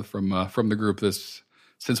us about from the group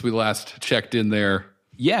since we last checked in there.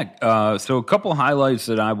 Yeah, so a couple highlights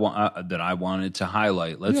that I wanted to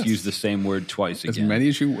highlight. Let's use the same word twice again. As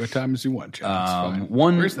many times as you want, John.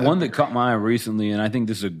 One that caught my eye recently, and I think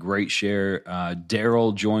this is a great share.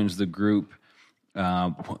 Daryl joins the group.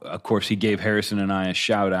 Of course, he gave Harrison and I a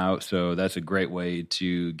shout out, so that's a great way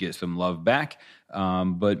to get some love back.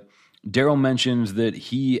 But Daryl mentions that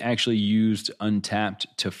he actually used Untappd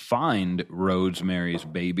to find Rosemary's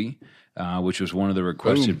Baby, which was one of the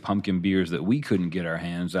requested pumpkin beers that we couldn't get our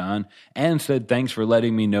hands on, and said, thanks for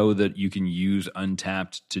letting me know that you can use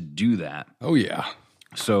Untappd to do that. Oh, yeah.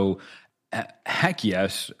 So, heck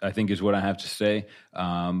yes, I think is what I have to say.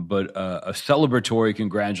 But a celebratory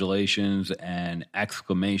congratulations and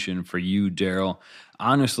exclamation for you, Daryl.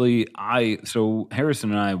 Honestly, so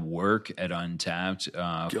Harrison and I work at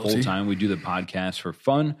Untappd full time. We do the podcast for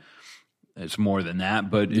fun. It's more than that,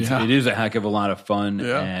 but it is a heck of a lot of fun,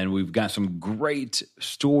 and we've got some great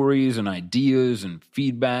stories and ideas and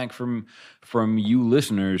feedback from you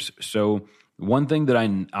listeners. So one thing that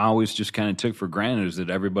I always just kind of took for granted is that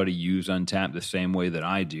everybody use Untappd the same way that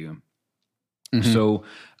I do. Mm-hmm. So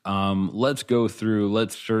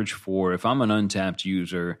let's search for, if I'm an Untappd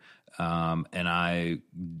user, and I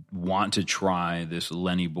want to try this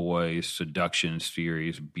Lenny Boy Seduction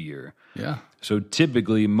Series beer. Yeah. So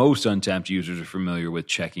typically, most Untappd users are familiar with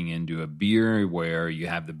checking into a beer where you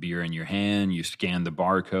have the beer in your hand, you scan the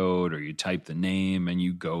barcode, or you type the name, and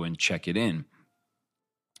you go and check it in.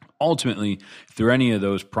 Ultimately, through any of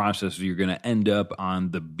those processes, you're going to end up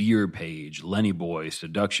on the beer page, Lenny Boy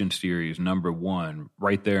Seduction Series #1,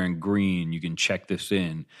 right there in green. You can check this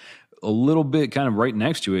in. A little bit kind of right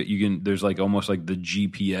next to it, there's like almost like the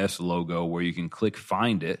GPS logo where you can click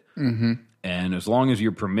find it. Mm-hmm. And as long as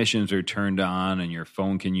your permissions are turned on and your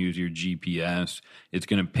phone can use your GPS, it's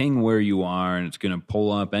going to ping where you are, and it's going to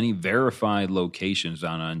pull up any verified locations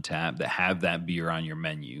on Untappd that have that beer on your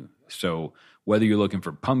menu. So whether you're looking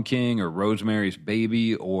for Pumpkin or Rosemary's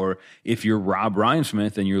Baby, or if you're Rob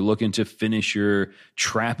Rhinesmith and you're looking to finish your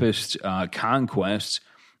Trappist conquest,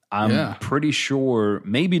 I'm pretty sure,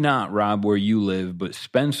 maybe not, Rob, where you live, but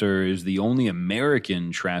Spencer is the only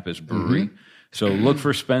American Trappist brewery. Mm-hmm. So look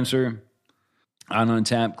for Spencer on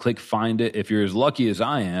Untappd, click find it. If you're as lucky as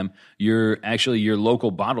I am, your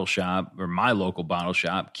local bottle shop, or my local bottle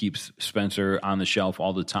shop, keeps Spencer on the shelf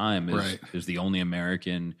all the time, is the only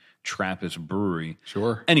American Trappist brewery.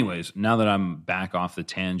 Sure. Anyways, now that I'm back off the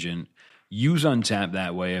tangent, use Untappd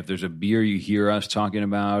that way. If there's a beer you hear us talking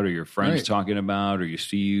about, or your friends talking about, or you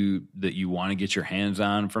see that you want to get your hands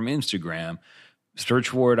on from Instagram, search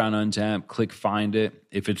for it on Untappd, click find it.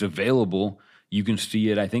 If it's available, you can see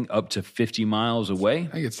it, I think, up to 50 miles away.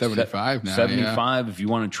 I think it's 75 now. 75 if you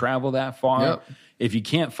want to travel that far. Yep. If you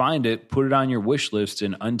can't find it, put it on your wish list,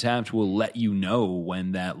 and Untappd will let you know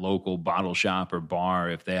when that local bottle shop or bar,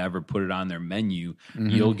 if they ever put it on their menu,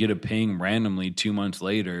 you'll get a ping randomly 2 months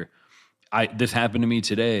later. This happened to me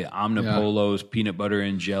today. Omnipolo's peanut butter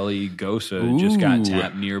and jelly Gosa just got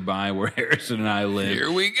tapped nearby where Harrison and I live. Here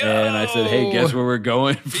we go. And I said, hey, guess where we're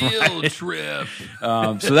going? Field trip.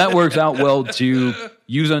 So that works out well, too.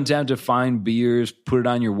 Use Untappd to find beers. Put it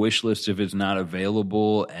on your wish list if it's not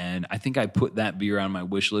available. And I think I put that beer on my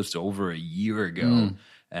wish list over a year ago.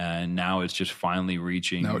 And now it's just finally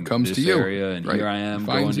reaching this area. And here I am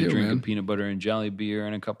going to drink a peanut butter and jelly beer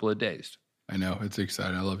in a couple of days. I know. It's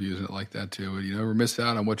exciting. I love using it like that, too. And you never miss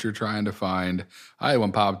out on what you're trying to find. I had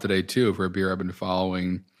one pop up today, too, for a beer I've been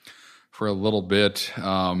following for a little bit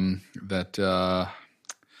that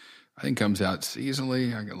I think comes out seasonally.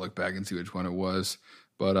 I can look back and see which one it was.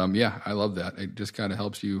 But, I love that. It just kind of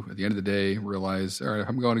helps you, at the end of the day, realize, all right, if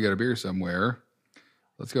I'm going to get a beer somewhere,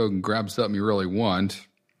 let's go and grab something you really want.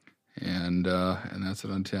 and that's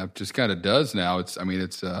what Untapped just kind of does now. It's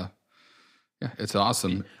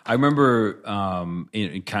awesome. I remember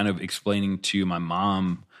kind of explaining to my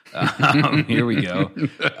mom. Here we go.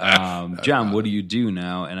 John, what do you do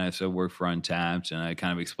now? And I said, work for Untapped. And I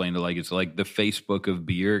kind of explained it like it's like the Facebook of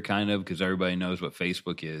beer, kind of, because everybody knows what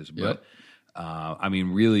Facebook is. But I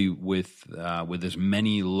mean, really, with as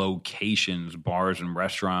many locations, bars and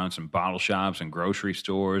restaurants and bottle shops and grocery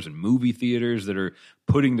stores and movie theaters that are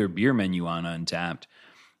putting their beer menu on Untapped,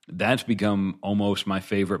 that's become almost my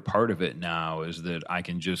favorite part of it now, is that I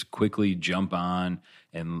can just quickly jump on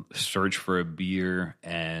and search for a beer,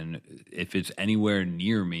 and if it's anywhere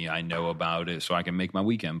near me, I know about it, so I can make my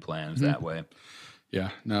weekend plans that way. Yeah,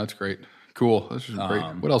 no, it's great. Cool. This is great.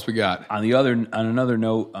 What else we got? On another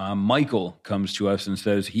note, Michael comes to us and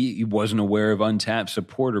says he wasn't aware of Untapped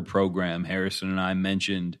supporter program. Harrison and I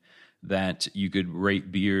mentioned that you could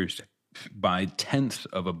rate beers by tenths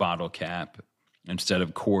of a bottle cap instead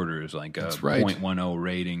of quarters, like That's right. 0.10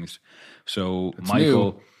 ratings. So That's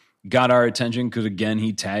Michael new. Got our attention because, again,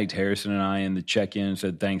 he tagged Harrison and I in the check-in and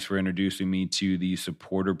said, thanks for introducing me to the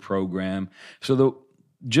supporter program. So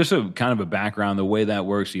just a kind of a background, the way that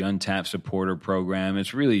works, the Untapped supporter program,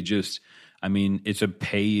 it's really just, I mean, it's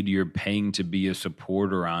you're paying to be a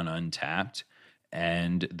supporter on Untapped.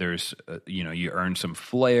 And there's, you earn some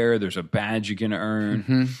flair. There's a badge you can earn.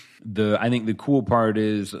 Mm-hmm. I think the cool part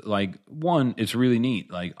is, like, one, it's really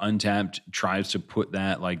neat. Like, Untapped tries to put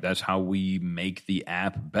that, like, that's how we make the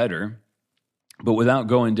app better. But without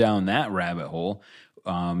going down that rabbit hole,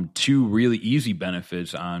 two really easy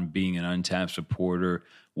benefits on being an Untapped supporter.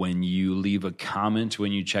 When you leave a comment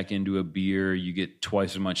when you check into a beer, you get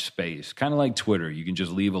twice as much space. Kind of like Twitter. You can just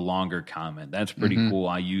leave a longer comment. That's pretty cool.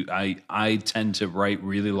 I tend to write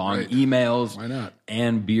really long emails. Why not?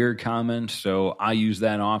 And beer comments, so I use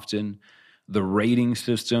that often. The rating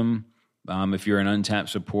system, if you're an Untapped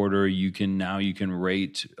supporter, you can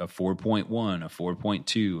rate a 4.1, a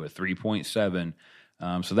 4.2, a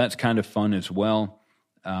 3.7. So that's kind of fun as well.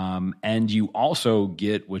 And you also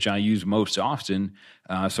get, which I use most often,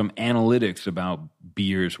 some analytics about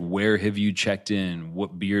beers. Where have you checked in?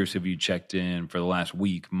 What beers have you checked in for the last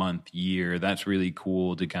week, month, year? That's really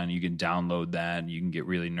cool to you can download that and you can get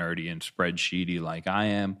really nerdy and spreadsheety like I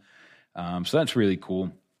am. So that's really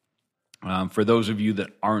cool. For those of you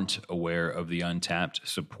that aren't aware of the Untapped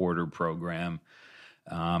supporter program.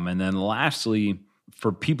 And then lastly,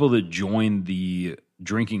 for people that join the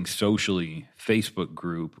Drinking Socially Facebook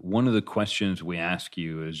group, one of the questions we ask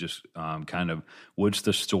you is just kind of what's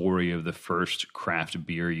the story of the first craft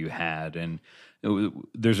beer you had? And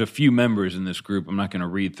there's a few members in this group. I'm not going to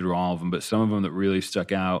read through all of them, but some of them that really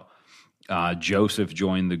stuck out. Joseph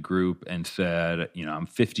joined the group and said, I'm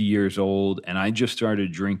 50 years old and I just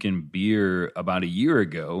started drinking beer about a year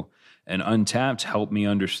ago, and Untapped helped me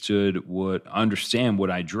understand what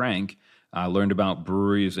I drank. I learned about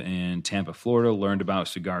breweries in Tampa, Florida, learned about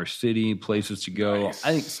Cigar City, places to go.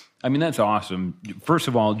 Nice. I mean, that's awesome. First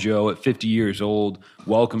of all, Joe, at 50 years old,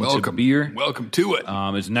 welcome to beer. Welcome to it.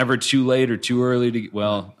 It's never too late or too early to,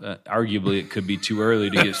 arguably it could be too early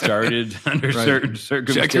to get started under certain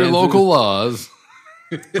circumstances. Check your local laws.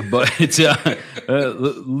 But it's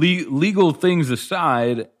legal things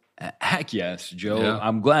aside, heck yes, Joe. Yeah.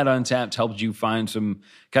 I'm glad Untapped helped you find some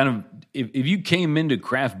kind of, if you came into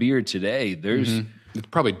craft beer today, there's... It's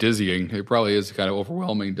probably dizzying. It probably is kind of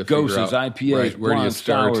overwhelming to Ghosts, figure out. IPAs, blonde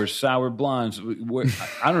sours, sour blondes.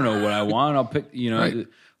 I don't know what I want. I'll pick,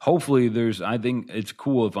 hopefully I think it's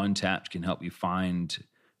cool if Untapped can help you find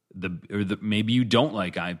maybe you don't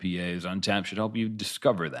like IPAs. Untapped should help you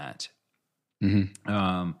discover that.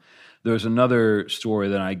 Mm-hmm. There's another story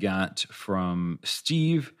that I got from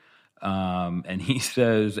Steve, and he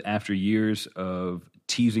says, after years of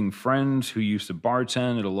teasing friends who used to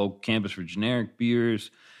bartend at a local campus for generic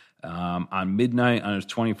beers, on midnight on his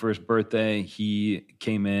 21st birthday, he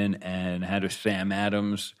came in and had a Sam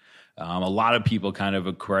Adams. A lot of people kind of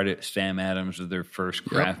accredit Sam Adams as their first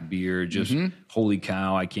craft beer. Just, holy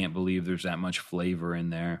cow, I can't believe there's that much flavor in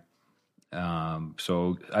there.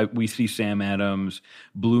 So we see Sam Adams.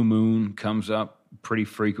 Blue Moon comes up pretty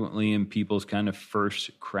frequently in people's kind of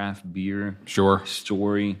first craft beer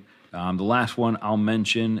story. The last one I'll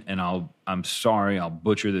mention, and I'm sorry, I'll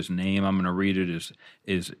butcher this name. I'm going to read it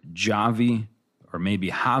is Javi, or maybe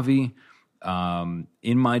Javi.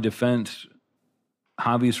 In my defense,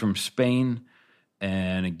 Javi's from Spain,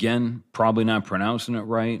 and again, probably not pronouncing it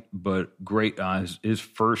right, but great. His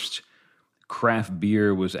first craft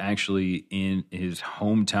beer was actually in his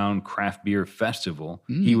hometown craft beer festival.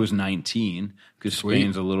 He was 19, because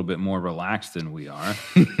Spain's a little bit more relaxed than we are.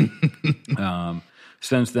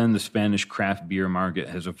 since then, the Spanish craft beer market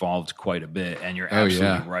has evolved quite a bit. And you're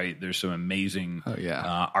absolutely right. There's some amazing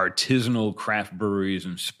artisanal craft breweries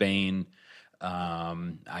in Spain.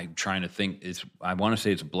 I'm trying to think. I want to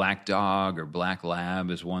say it's Black Dog or Black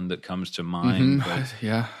Lab is one that comes to mind.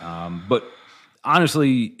 But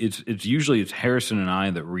honestly, it's usually Harrison and I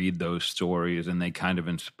that read those stories, and they kind of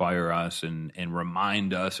inspire us and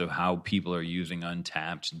remind us of how people are using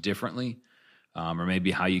Untappd differently, or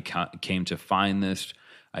maybe how you came to find this.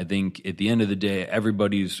 I think at the end of the day,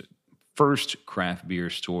 everybody's first craft beer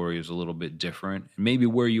story is a little bit different. Maybe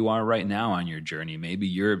where you are right now on your journey, maybe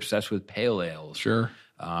you're obsessed with pale ales, sure,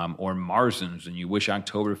 or Marzens, and you wish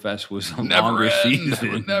Oktoberfest was a longer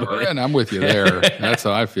season. Never end. I'm with you there. That's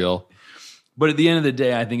how I feel. But at the end of the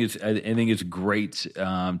day, I think it's great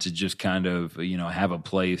to just kind of have a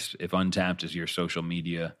place, if Untappd is your social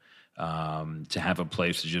media, to have a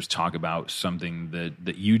place to just talk about something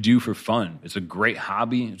that you do for fun. It's a great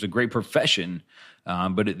hobby. It's a great profession.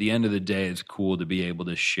 But at the end of the day, it's cool to be able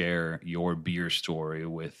to share your beer story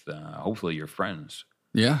with hopefully your friends.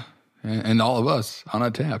 Yeah, and all of us on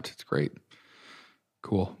Untappd. It's great.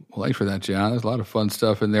 Cool. Well, thanks for that, John. There's a lot of fun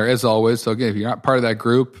stuff in there, as always. So again, if you're not part of that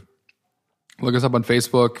group, look us up on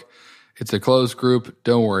Facebook. It's a closed group.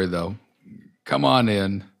 Don't worry, though. Come on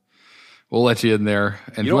in. We'll let you in there.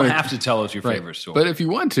 And you don't have to tell us your favorite story. But if you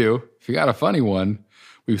want to, if you got a funny one,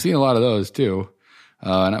 we've seen a lot of those too.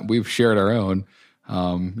 And we've shared our own.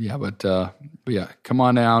 But come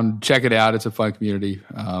on down. Check it out. It's a fun community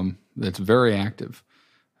that's very active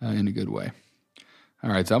in a good way. All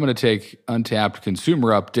right, so I'm going to take Untappd consumer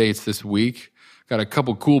updates this week. Got a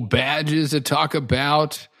couple cool badges to talk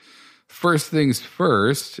about. First things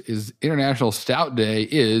first is International Stout Day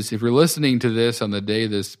is, if you're listening to this on the day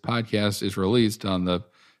this podcast is released on the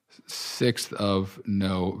 6th of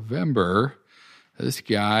November, this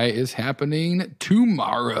guy is happening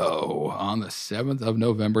tomorrow on the 7th of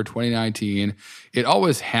November, 2019. It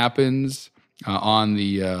always happens on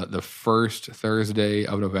the first Thursday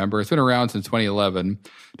of November. It's been around since 2011.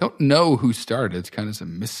 Don't know who started. It's kind of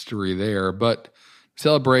some mystery there, but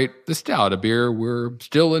celebrate the stout, a beer we're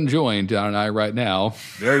still enjoying, John and I, right now.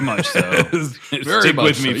 Very much so. Very Stick much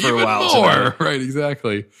with me so. for a Even while. More. Right,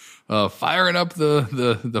 exactly. Firing up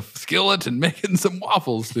the skillet and making some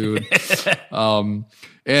waffles, dude. And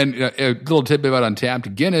a little tidbit about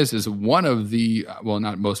Untappd. Guinness is one of the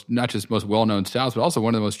not just most well-known stouts, but also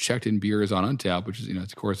one of the most checked-in beers on Untappd, which is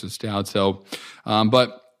it's of course a stout. So,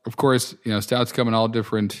 but of course stouts come in all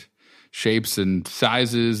different shapes and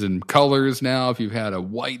sizes and colors now. If you've had a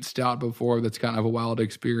white stout before, that's kind of a wild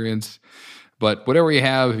experience. But whatever you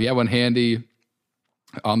have, if you have one handy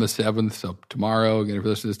on the 7th, so tomorrow, again, if you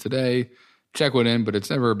listen to this today, check one in, but it's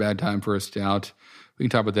never a bad time for a stout. We can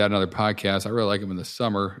talk about that in another podcast. I really like them in the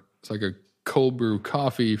summer. It's like a cold brew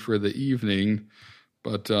coffee for the evening,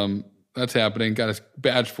 but that's happening. Got a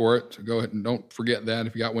badge for it, so go ahead and don't forget that.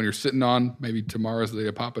 If you got one you're sitting on, maybe tomorrow's the day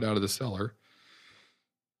to pop it out of the cellar.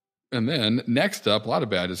 And then next up, a lot of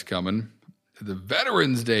badges coming. The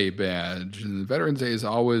Veterans Day badge. And the Veterans Day is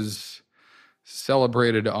always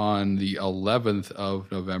celebrated on the 11th of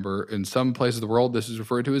November. In some places of the world, this is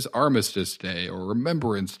referred to as Armistice Day or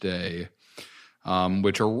Remembrance Day,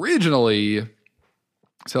 which originally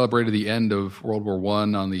celebrated the end of World War I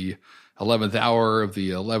on the 11th hour of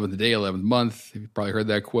the 11th day, 11th month. You've probably heard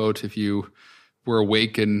that quote if you were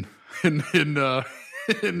awake in middle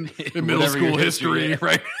school history,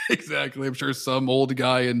 right? Exactly. I'm sure some old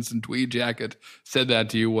guy in some tweed jacket said that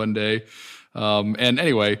to you one day. And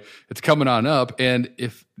anyway, it's coming on up. And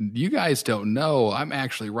if you guys don't know, I'm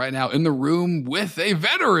actually right now in the room with a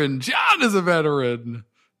veteran. John is a veteran.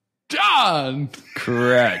 John.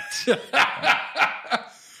 Correct.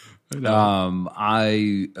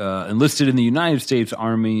 I enlisted in the United States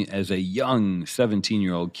Army as a young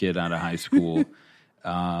 17-year-old kid out of high school.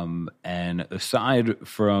 And aside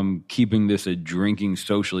from keeping this a drinking,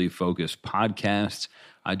 socially focused podcast,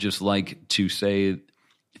 I just like to say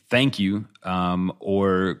thank you,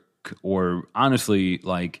 or honestly,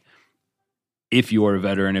 like, if you're a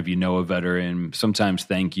veteran, if you know a veteran, sometimes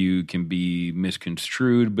thank you can be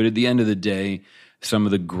misconstrued. But at the end of the day, some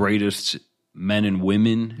of the greatest men and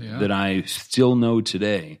women that I still know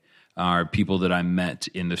today are people that I met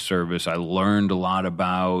in the service. I learned a lot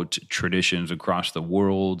about traditions across the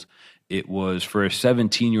world. It was, for a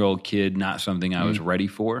 17-year-old kid, not something I was ready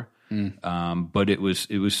for. But it was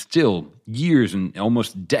still years and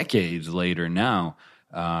almost decades later now,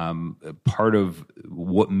 part of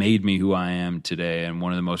what made me who I am today and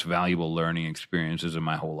one of the most valuable learning experiences of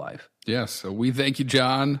my whole life. Yes. So we thank you,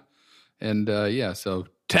 John. And so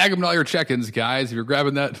tag them in all your check-ins, guys. If you're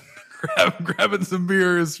grabbing that grabbing some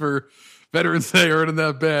beers for Veterans Day, earning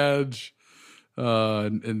that badge.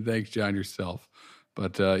 And thanks, John, yourself.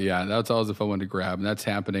 But yeah, that's always a fun one to grab, and that's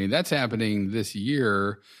happening. That's happening this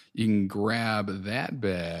year. You can grab that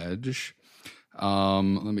badge. Let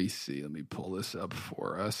me see. Let me pull this up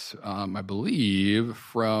for us. I believe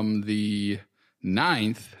from the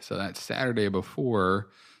 9th, so that's Saturday before,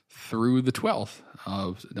 through the 12th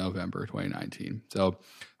of November 2019. So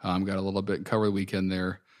got a little bit cover the weekend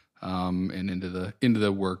there, and into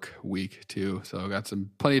the work week too. So got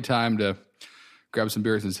plenty of time to grab some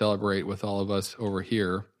beers and celebrate with all of us over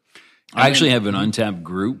here. I actually have an Untapped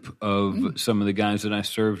group of some of the guys that I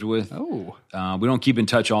served with. Oh, we don't keep in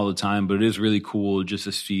touch all the time, but it is really cool just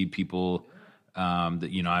to see people that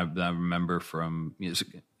I remember from.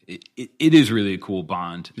 It is really a cool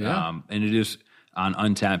bond, and it is on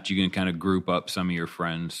Untapped. You can kind of group up some of your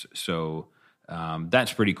friends, so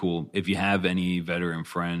that's pretty cool. If you have any veteran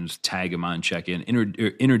friends, tag them on check-in,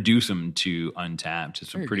 introduce them to Untapped.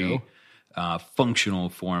 It's a pretty functional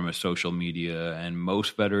form of social media, and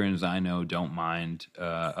most veterans I know don't mind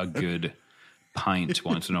a good pint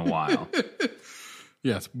once in a while.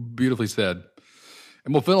 Yes, beautifully said.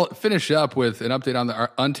 And we'll finish up with an update on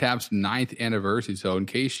our Untapped's 9th anniversary. So in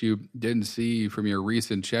case you didn't see from your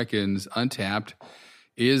recent check-ins, Untapped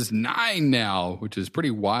is 9 now, which is pretty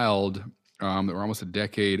wild. We're almost a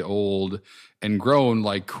decade old and grown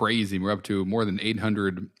like crazy. We're up to more than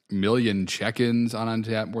 800 million check-ins on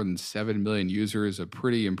Untapped, more than 7 million users, a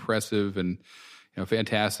pretty impressive and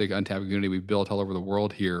fantastic Untapped community we've built all over the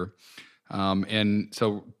world here. And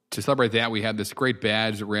so to celebrate that, we had this great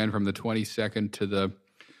badge that ran from the 22nd to the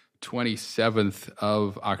 27th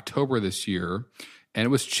of October this year, and it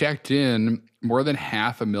was checked in more than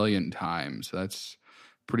 500,000 times. So that's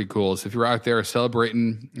pretty cool. So if you're out there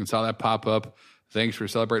celebrating and saw that pop up, thanks for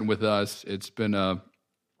celebrating with us. It's been a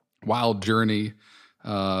wild journey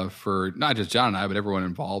for not just John and I, but everyone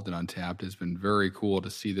involved in Untapped. It's been very cool to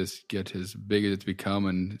see this get as big as it's become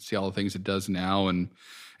and see all the things it does now, and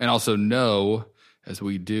also know, as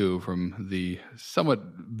we do, from the some of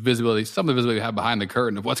the visibility we have behind the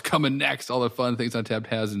curtain of what's coming next, all the fun things Untapped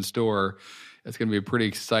has in store. It's going to be a pretty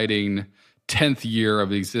exciting 10th year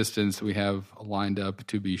of existence we have lined up,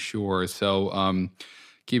 to be sure. So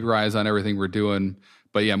keep your eyes on everything we're doing.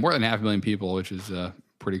 But yeah, more than 500,000 people, which is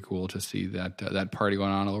pretty cool to see that party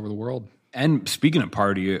going on all over the world. And speaking of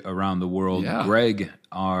party around the world, Greg,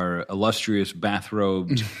 our illustrious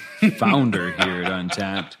bathrobed founder here at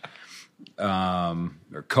Untapped,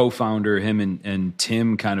 or co-founder, him and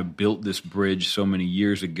Tim kind of built this bridge so many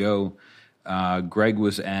years ago. Greg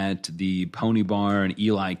was at the Pony Bar and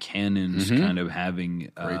Eli Cannon's kind of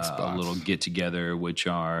having a little get-together, which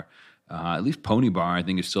are, at least Pony Bar, I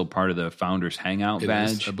think, is still part of the Founders Hangout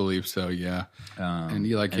badge. I believe so, yeah. And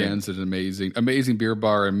Eli Cannon's is an amazing beer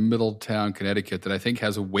bar in Middletown, Connecticut that I think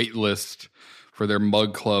has a wait list for their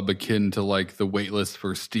mug club akin to like the wait list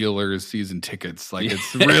for Steelers season tickets. Like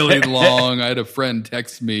it's really long. I had a friend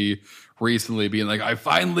text me recently being like, I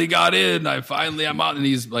finally got in. I'm out. And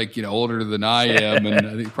he's like, older than I am. And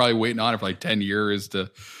I think probably waiting on it for like 10 years to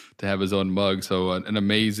have his own mug. So an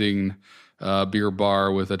amazing beer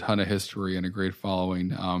bar with a ton of history and a great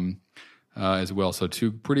following as well. So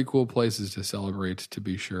two pretty cool places to celebrate, to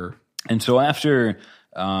be sure. And so after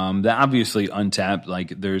that, obviously Untapped,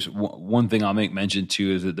 like there's one thing I'll make mention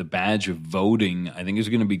to is that the badge of voting, I think, is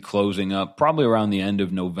going to be closing up probably around the end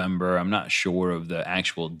of November. I'm not sure of the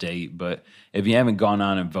actual date, but if you haven't gone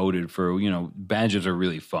on and voted for, badges are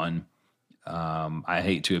really fun. I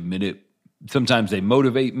hate to admit it. Sometimes they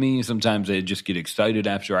motivate me. Sometimes they just get excited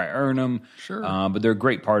after I earn them. Sure. But they're a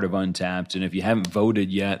great part of Untapped. And if you haven't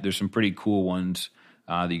voted yet, there's some pretty cool ones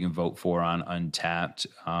that you can vote for on Untapped.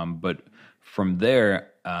 But from there,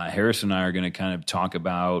 Harris and I are going to kind of talk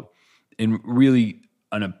about, in really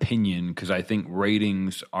an opinion, because I think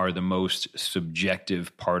ratings are the most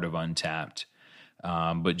subjective part of Untapped,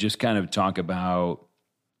 but just kind of talk about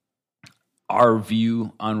our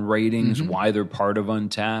view on ratings, why they're part of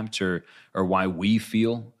Untapped, or why we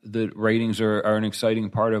feel that ratings are an exciting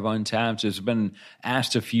part of Untapped. It's been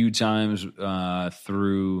asked a few times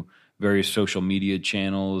through various social media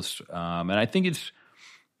channels, and I think it's.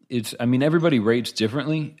 I mean, everybody rates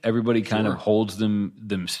differently. Everybody kind of holds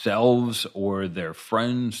themselves or their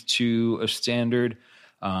friends to a standard.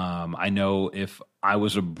 I know if I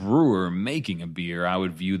was a brewer making a beer, I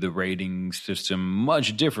would view the rating system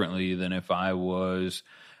much differently than if I was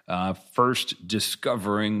first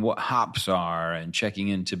discovering what hops are and checking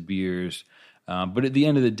into beers. But at the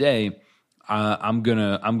end of the day, I'm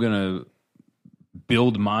gonna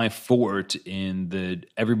build my fort in that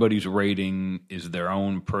everybody's rating is their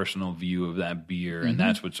own personal view of that beer, and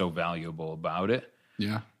that's what's so valuable about it.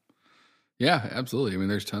 Yeah. Yeah, absolutely. I mean,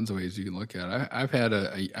 there's tons of ways you can look at it.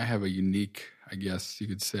 I have a unique, I guess you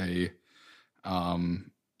could say,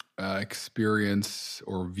 experience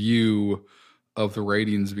or view of the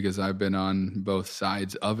ratings because I've been on both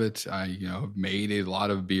sides of it. I, have made a lot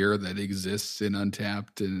of beer that exists in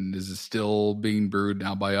Untapped and is still being brewed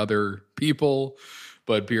now by other people,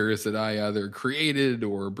 but beers that I either created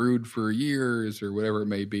or brewed for years or whatever it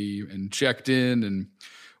may be and checked in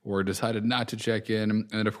or decided not to check in.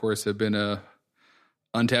 And of course have been a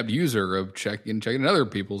Untapped user of checking other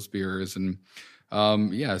people's beers. And so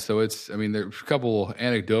there's a couple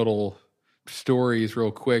anecdotal stories real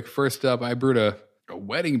quick. First up, I brewed a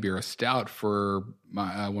wedding beer, a stout for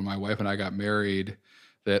when my wife and I got married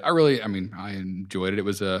that I enjoyed it. It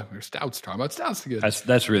was stouts, talking about stouts together.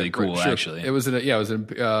 That's really cool, sure. Actually. It wasn't an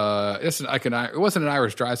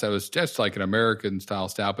Irish dry stout. It was just like an American style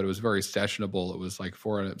stout, but it was very sessionable. It was like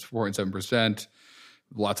 4.7%,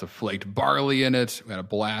 lots of flaked barley in it. We had a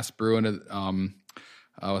blast brewing it with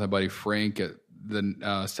my buddy Frank at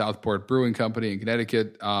the Southport Brewing Company in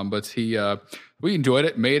Connecticut. But we enjoyed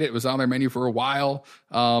it, made it. It was on their menu for a while.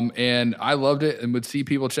 And I loved it and would see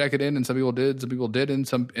people check it in, and some people did, some people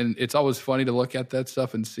didn't. And it's always funny to look at that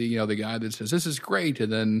stuff and see, the guy that says, this is great,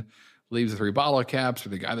 and then leaves the 3 bottle caps, or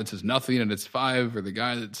the guy that says nothing and it's 5, or the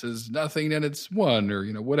guy that says nothing and it's 1, or,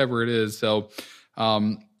 whatever it is. So,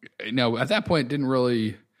 at that point, it didn't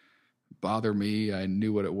really bother me. I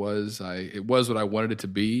knew what it was. It was what I wanted it to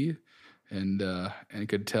be. And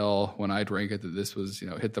could tell when I drank it that this was,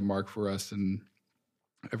 hit the mark for us, and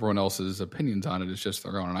everyone else's opinions on it is just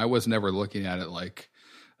their own. And I was never looking at it like,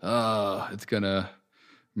 it's going to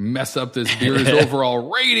mess up this beer's overall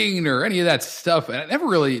rating or any of that stuff. And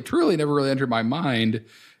it truly never really entered my mind.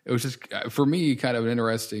 It was just, for me, kind of an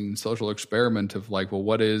interesting social experiment of like, well,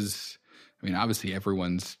 obviously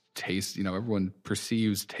everyone's taste, everyone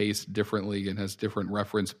perceives taste differently and has different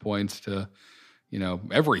reference points to,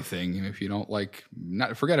 everything. If you don't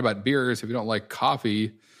forget about beers, if you don't like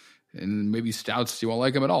coffee and maybe stouts, you won't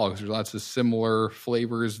like them at all because there's lots of similar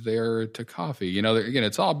flavors there to coffee. Again,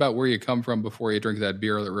 it's all about where you come from before you drink that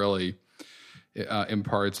beer that really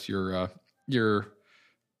imparts your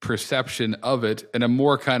perception of it. And a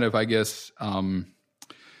more kind of, I guess,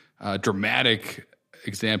 dramatic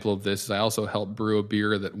example of this is I also helped brew a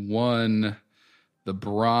beer that won the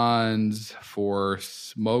bronze for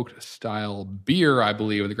smoked style beer, I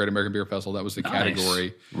believe, in the Great American Beer Festival. That was the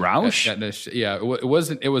category. Rausch?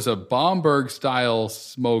 It was a Bamberg style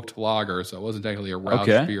smoked lager, so it wasn't technically a Rausch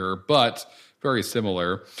beer, but very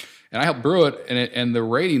similar. And I helped brew it, and the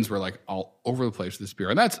ratings were like all over the place for this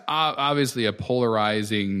beer. And that's obviously a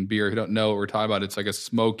polarizing beer. If you don't know what we're talking about, it's like a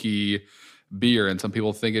smoky beer, and some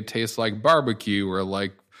people think it tastes like barbecue or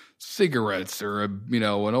like cigarettes or an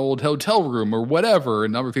old hotel room or whatever.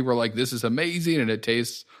 And a number of people are like, this is amazing and it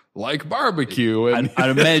tastes like barbecue. And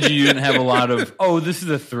I'd imagine you didn't have a lot of, this is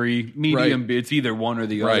a 3 medium beer. It's either one or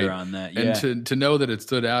the other on that. Yeah. And to know that it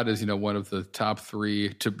stood out as, one of the top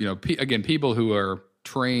 3 to, again, people who are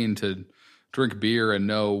trained to drink beer and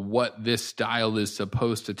know what this style is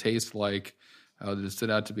supposed to taste like, that it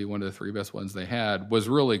stood out to be one of the 3 best ones they had was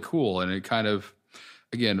really cool. And it kind of,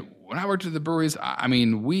 again, when I worked at the breweries,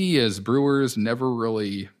 we as brewers never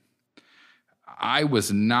really, I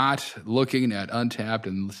was not looking at Untapped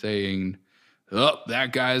and saying,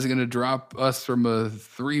 that guy's going to drop us from a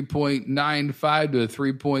 3.95 to a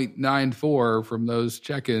 3.94 from those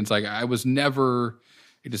check-ins. Like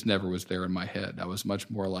it just never was there in my head. I was much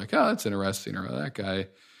more like, that's interesting, or that guy,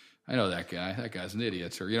 I know that guy. That guy's an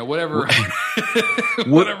idiot, or whatever,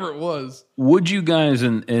 whatever it was. Would you guys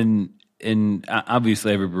and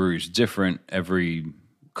obviously every brewery is different, every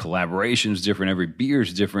collaboration is different, every beer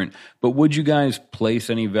is different, but would you guys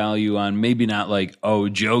place any value on maybe not like,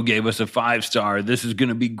 Joe gave us a 5-star, this is going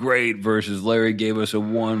to be great, versus Larry gave us a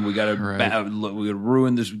 1, we got to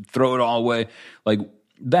ruin this, throw it all away. Like,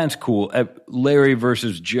 that's cool. Larry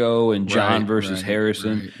versus Joe and John versus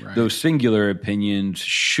Harrison. Those singular opinions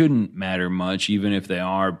shouldn't matter much, even if they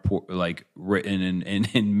are written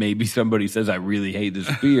and maybe somebody says, I really hate this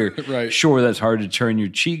beer. Sure, that's hard to turn your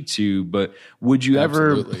cheek to, but would you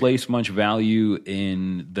ever place much value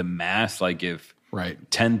in the mass? Like if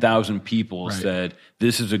 10,000 people said,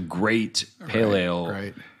 this is a great pale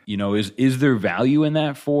ale. Is there value in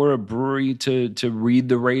that for a brewery to read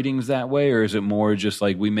the ratings that way, or is it more just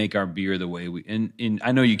like we make our beer the way we? And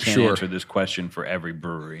I know you can't answer this question for every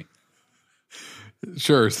brewery.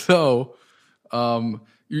 Sure. So,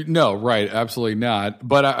 No, right. Absolutely not.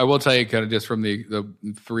 But I will tell you kind of just from the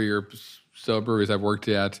 3 or so breweries I've worked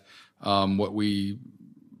at,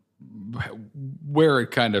 where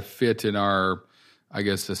it kind of fit in our, I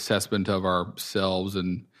guess, assessment of ourselves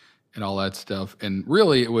and all that stuff. And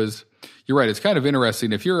really you're right. It's kind of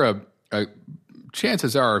interesting. If you're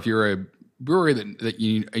chances are, if you're a brewery that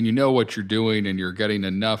you know what you're doing and you're getting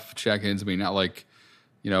enough check-ins, I mean, not like,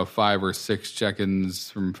 5 or 6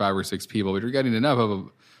 check-ins from 5 or 6 people, but you're getting enough of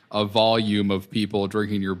a volume of people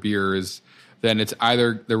drinking your beers, then it's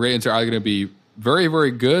either the ratings are either going to be very,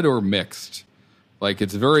 very good or mixed. Like,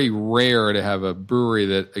 it's very rare to have a brewery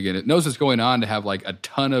that, again, it knows what's going on, to have like a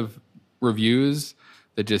ton of reviews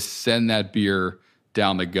that just send that beer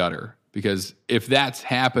down the gutter. Because if that's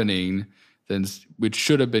happening, then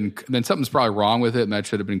something's probably wrong with it, and that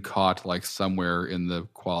should have been caught like somewhere in the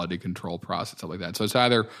quality control process, stuff like that. So it's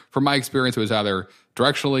either, from my experience, it was either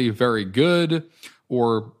directionally very good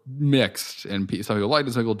or mixed, and some people liked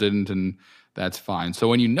it, some people didn't, and that's fine. So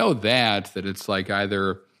when you know that it's like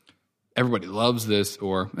either everybody loves this,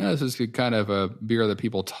 or this is kind of a beer that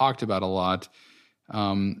people talked about a lot,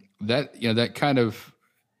 that kind of,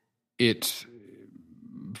 it,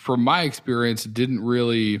 from my experience, didn't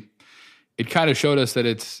really. It kind of showed us that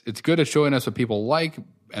it's good at showing us what people like,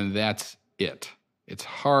 and that's it. It's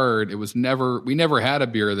hard. We never had a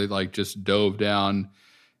beer that like just dove down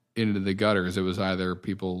into the gutters. It was either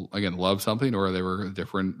people, again, loved something, or they were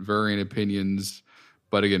different varying opinions.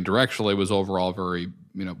 But again, directionally, it was overall very,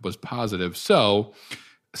 was positive. So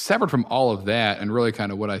separate from all of that, and really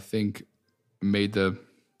kind of what I think made the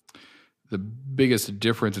biggest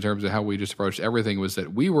difference in terms of how we just approached everything, was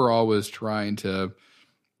that we were always trying to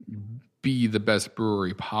be the best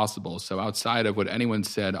brewery possible. So outside of what anyone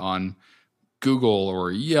said on Google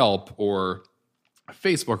or Yelp or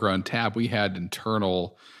Facebook or Untappd, we had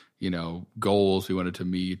internal, goals we wanted to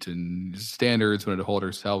meet and standards we wanted to hold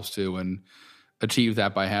ourselves to, and achieve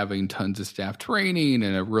that by having tons of staff training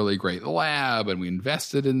and a really great lab. And we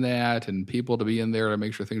invested in that, and people to be in there to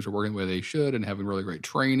make sure things are working the way they should, and having really great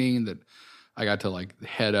training that I got to like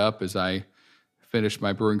head up as I finished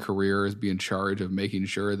my brewing career, as be in charge of making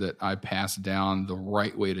sure that I passed down the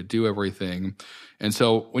right way to do everything. And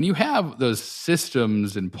so when you have those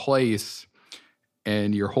systems in place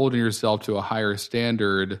and you're holding yourself to a higher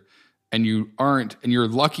standard, and you're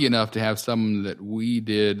lucky enough to have someone that we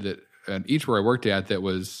did that at each where I worked at, that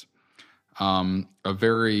was someone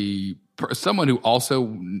who also,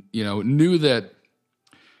 knew that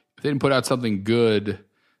if they didn't put out something good,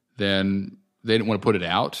 then they didn't want to put it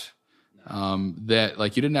out. That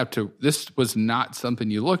like you didn't have to. This was not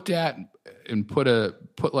something you looked at and put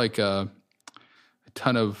like a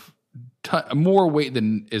ton more weight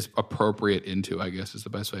than is appropriate into, I guess is the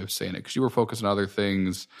best way of saying it, because you were focused on other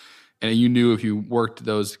things, and you knew if you worked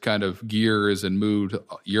those kind of gears and moved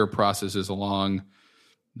your processes along,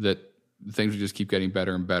 that things would just keep getting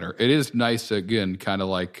better and better. It is nice to, again, kind of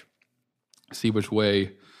like see which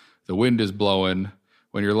way the wind is blowing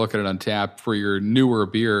when you're looking at Untappd for your newer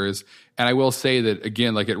beers. And I will say that,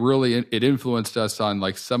 again, like it influenced us on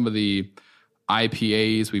like some of the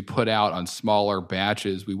IPAs we put out on smaller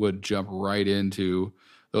batches. We would jump right into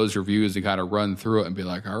those reviews and kind of run through it and be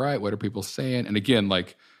like, all right, what are people saying? And again,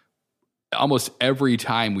 like almost every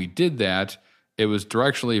time we did that, it was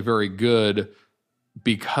directionally very good,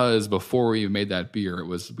 because before we even made that beer,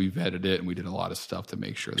 we vetted it and we did a lot of stuff to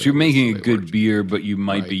make sure. So you're making a good beer, but you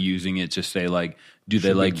might be using it to say like, do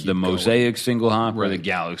they like the Mosaic single hop or the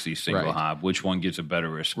Galaxy single hop? Which one gets a better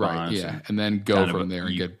response? Right, yeah, and then go from there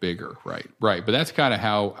and get bigger. Right. But that's kind of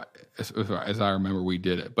how, as I remember, we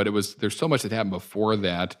did it. But there's so much that happened before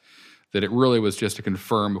that it really was just to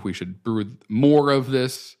confirm if we should brew more of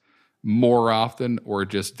this more often, or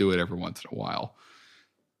just do it every once in a while.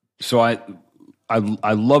 So I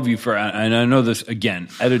love you for, and I know this, again,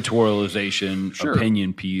 editorialization,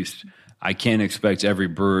 opinion piece. I can't expect every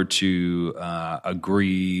brewer to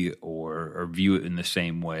agree or view it in the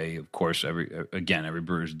same way. Of course, every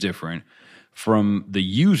brewer is different. From the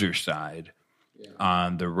user side,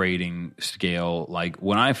 on the rating scale, like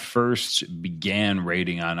when I first began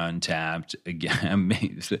rating on Untappd, again,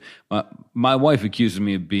 my wife accuses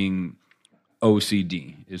me of being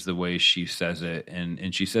OCD, is the way she says it,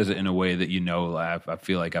 and she says it in a way that I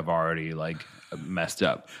feel like I've already like messed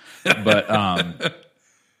up,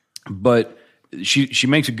 but she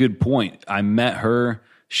makes a good point. I met her.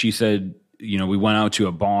 She said, we went out to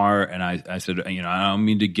a bar, and I said, I don't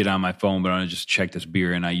mean to get on my phone, but I want to just check this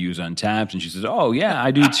beer, and I use Untappd. And she says, oh yeah,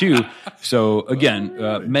 I do too. So again,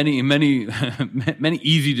 many many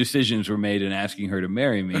easy decisions were made in asking her to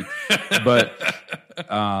marry me, but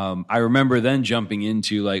I remember then jumping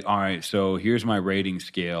into like, all right, so here's my rating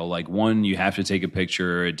scale. Like 1, you have to take a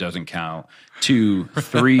picture. It doesn't count. 2,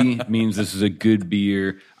 3 means this is a good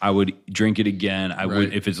beer. I would drink it again. I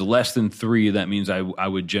would, if it's less than 3, that means I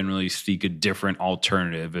would generally seek a different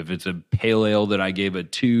alternative. If it's a pale ale that I gave a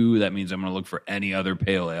 2, that means I'm going to look for any other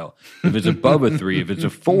pale ale. If it's above a 3, if it's a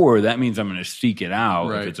 4, that means I'm going to seek it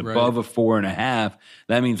out. If it's above a 4.5,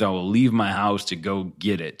 that means I will leave my house to go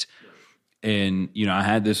get it. And, you know, I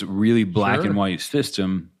had this really black and white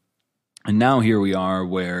system. And now here we are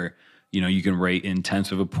where, you know, you can rate in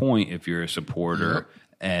tenths of a point if you're a supporter.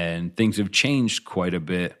 And things have changed quite a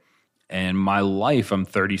bit. And my life, I'm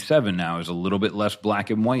 37 now, is a little bit less black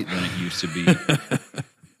and white than it used to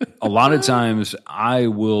be. A lot of times I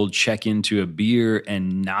will check into a beer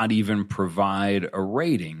and not even provide a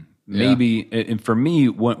rating. Maybe, and for me,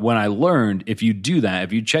 when I learned, if you do that,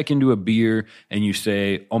 if you check into a beer and you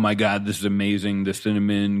say, oh my God, this is amazing, the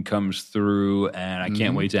cinnamon comes through and I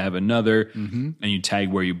can't wait to have another, and you tag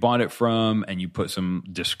where you bought it from and you put some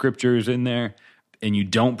descriptors in there and you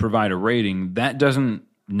don't provide a rating, that doesn't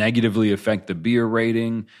negatively affect the beer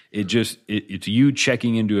rating. It's you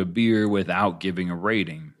checking into a beer without giving a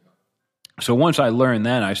rating. So once I learned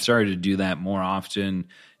that, I started to do that more often,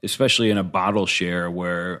 especially in a bottle share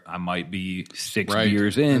where I might be 6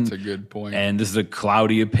 beers in. That's a good point. And this is a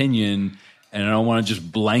cloudy opinion, and I don't want to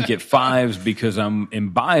just blanket 5s because I'm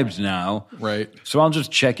imbibed now. Right. So I'll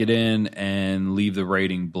just check it in and leave the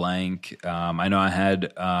rating blank. I know I had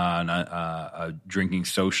a Drinking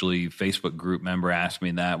Socially Facebook group member ask me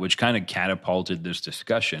that, which kind of catapulted this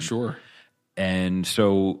discussion. Sure. And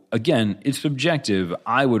so, again, it's subjective.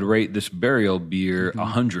 I would rate this Burial beer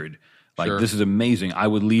 100. Like, this is amazing. I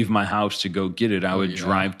would leave my house to go get it. I would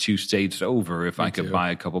drive 2 states over if I could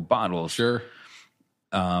buy a couple bottles. Sure.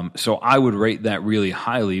 So I would rate that really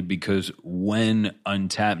highly because when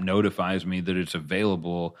Untappd notifies me that it's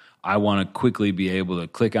available, I want to quickly be able to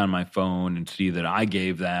click on my phone and see that I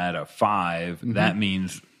gave that a 5. That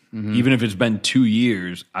means even if it's been 2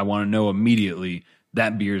 years, I want to know immediately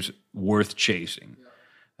that beer's worth chasing.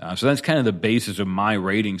 So that's kind of the basis of my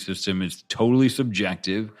rating system. It's totally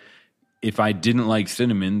subjective. If I didn't like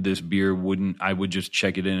cinnamon, this beer I would just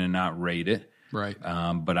check it in and not rate it. Right.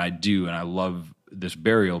 But I do, and I love this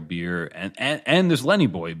Burial beer and this Lenny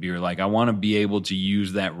Boy beer. Like, I want to be able to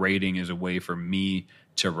use that rating as a way for me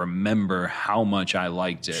to remember how much I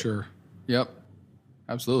liked it. Sure. Yep.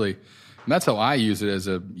 Absolutely. And that's how I use it as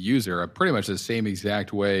a user. Pretty much the same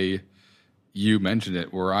exact way you mentioned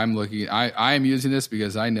it, where I'm looking, I am using this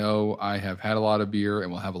because I know I have had a lot of beer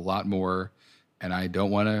and will have a lot more, and I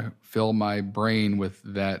don't want to fill my brain with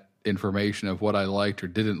that information of what I liked or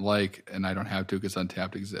didn't like, and I don't have to because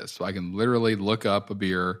Untappd exists. So I can literally look up a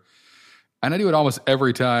beer, and I do it almost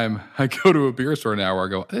every time I go to a beer store now where I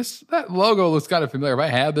go, that logo looks kind of familiar.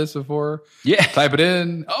 Have I had this before? Yeah. Type it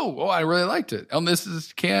in. Oh, I really liked it. Oh, this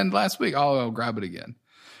is canned last week. Oh, I'll grab it again.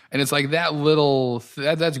 And it's like that little,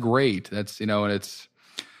 that's great. That's, and it's,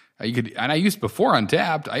 you could, and I used before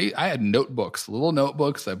Untappd, I had notebooks, little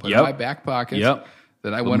notebooks I put in my back pocket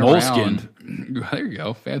that I went around. There you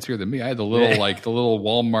go. Fancier than me. I had the little, the little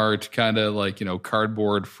Walmart kind of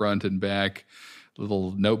cardboard front and back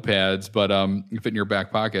little notepads, but fit in your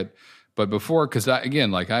back pocket. But before, because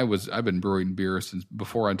I've been brewing beer since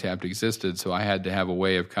before Untappd existed. So I had to have a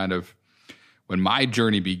way of kind of, when my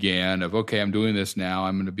journey began of, okay, I'm doing this now,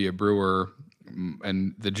 I'm going to be a brewer.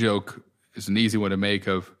 And the joke is an easy one to make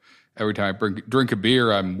of every time I drink a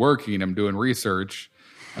beer, I'm working, I'm doing research.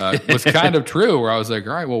 Was kind of true, where I was like,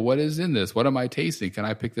 all right, well, what is in this? What am I tasting? Can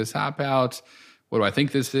I pick this hop out? What do I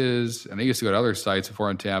think this is? And I used to go to other sites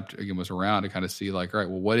before Untappd again was around to kind of see like, all right,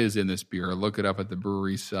 well, what is in this beer? Or look it up at the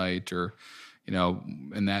brewery site, or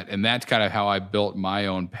and that's kind of how I built my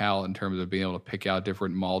own palate in terms of being able to pick out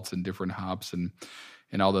different malts and different hops and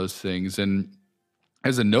all those things. And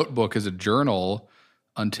as a notebook, as a journal,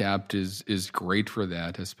 Untappd is great for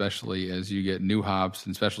that, especially as you get new hops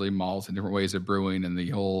and especially malts and different ways of brewing and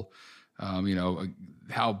the whole,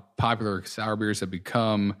 how popular sour beers have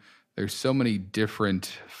become. There's so many different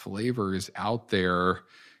flavors out there,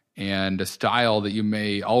 and a style that you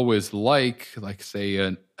may always like say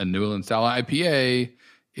a New England style IPA,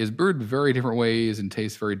 is brewed very different ways and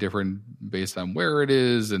tastes very different based on where it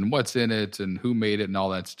is and what's in it and who made it and all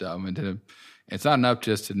that stuff. And it's not enough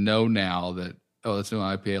just to know now that, oh, that's New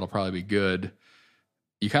England IPA, it'll probably be good.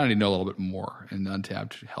 You kind of need to know a little bit more, and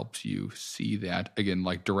Untappd helps you see that, again,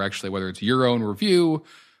 like directionally, whether it's your own review.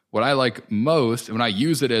 What I like most, when I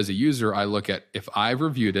use it as a user, I look at if I've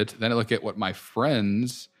reviewed it, then I look at what my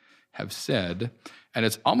friends have said. And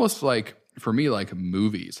it's almost like, for me, like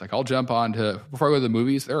movies. Like I'll jump on to, before I go to the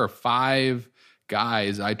movies, there are 5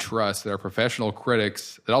 guys I trust that are professional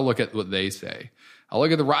critics that I'll look at what they say. I'll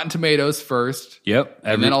look at the Rotten Tomatoes first. Yep.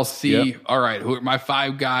 And then I'll see, all right, who are my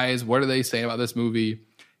 5 guys? What are they saying about this movie?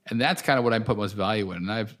 And that's kind of what I put most value in.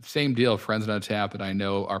 And I have same deal, friends on tap that I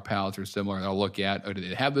know our palates are similar. And I'll look at, oh, do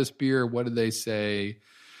they have this beer? What did they say?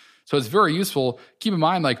 So it's very useful. Keep in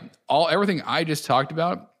mind, like everything I just talked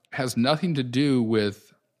about has nothing to do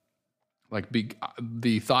with like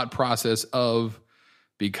the thought process of,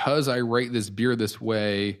 because I rate this beer this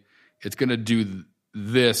way, it's going to do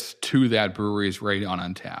this to that brewery's rating on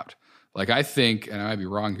Untapped. Like I think, and I might be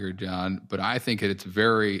wrong here, John, but I think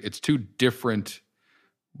it's 2 different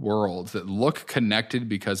worlds that look connected,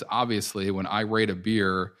 because obviously when I rate a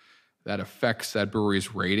beer, that affects that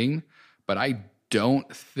brewery's rating. But I don't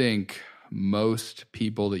think most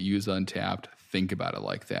people that use Untapped think about it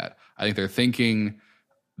like that. I think they're thinking,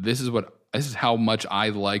 this is how much I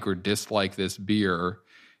like or dislike this beer,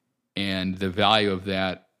 and the value of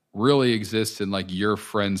that really exists in like your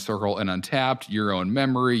friend circle and Untapped, your own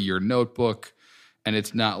memory, your notebook. And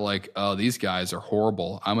it's not like, oh, these guys are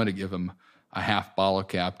horrible, I'm going to give them a half bottle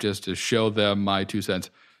cap just to show them my 2 cents.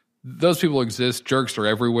 Those people exist. Jerks are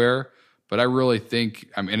everywhere. But I really think,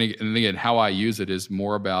 and again, how I use it is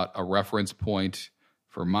more about a reference point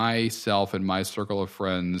for myself and my circle of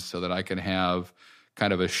friends, so that I can have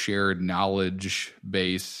kind of a shared knowledge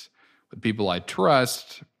base with people I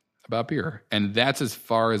trust about beer. And that's as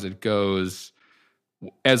far as it goes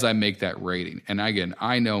as I make that rating. And again,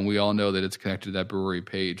 I know, and we all know, that it's connected to that brewery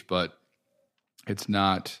page, but it's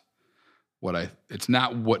not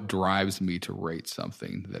what drives me to rate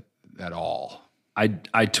something at all.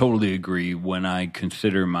 I totally agree. When I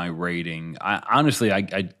consider my rating,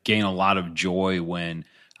 I gain a lot of joy when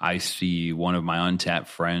I see one of my Untapped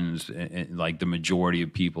friends, like the majority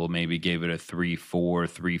of people maybe gave it a 3.4,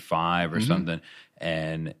 3.5 or something.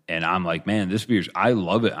 And I'm like, man, this beer's, I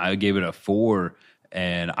love it. I gave it a 4,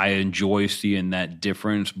 and I enjoy seeing that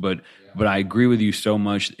difference. But I agree with you so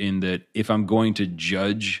much in that if I'm going to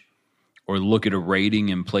judge or look at a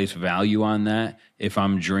rating and place value on that, if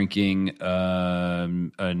I'm drinking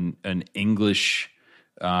an English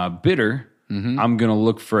bitter, I'm going to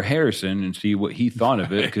look for Harrison and see what he thought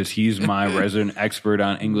of it, because he's my resident expert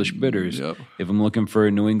on English bitters. Yep. If I'm looking for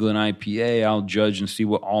a New England IPA, I'll judge and see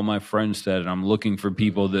what all my friends said. And I'm looking for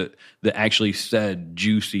people that actually said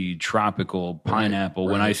juicy, tropical, pineapple.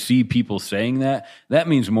 Right. When I see people saying that, that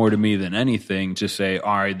means more to me than anything to say,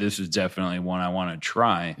 all right, this is definitely one I want to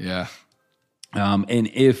try. Yeah. And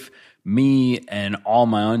if me and all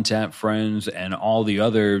my Untapped friends and all the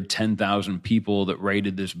other 10,000 people that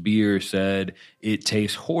rated this beer said it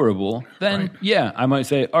tastes horrible, then yeah, I might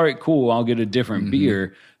say, all right, cool, I'll get a different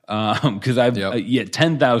beer. Because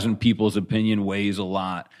 10,000 people's opinion weighs a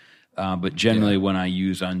lot. But generally when I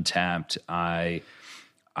use Untapped, I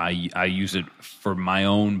use it for my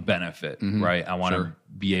own benefit, right? I want to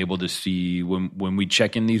be able to see when we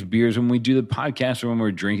check in these beers, when we do the podcast, or when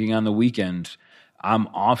we're drinking on the weekends, I'm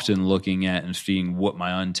often looking at and seeing what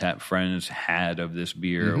my Untapped friends had of this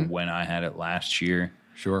beer when I had it last year.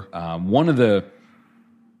 Sure.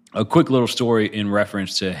 A quick little story in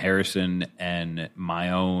reference to Harrison and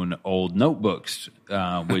my own old notebooks,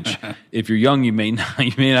 which if you're young, you may not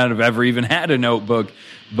have ever even had a notebook,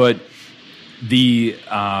 but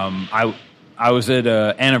I was at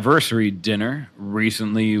an anniversary dinner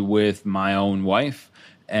recently with my own wife,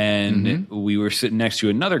 and we were sitting next to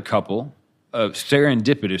another couple,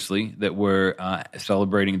 serendipitously, that were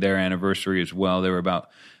celebrating their anniversary as well. They were about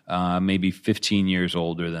maybe 15 years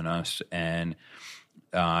older than us, and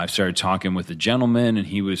I started talking with the gentleman, and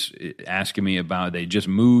he was asking me about, they just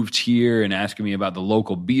moved here, and asking me about the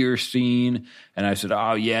local beer scene. And I said,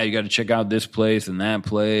 oh, yeah, you got to check out this place and that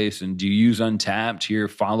place. And do you use Untapped here?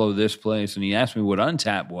 Follow this place. And he asked me what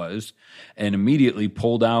Untapped was, and immediately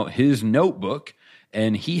pulled out his notebook,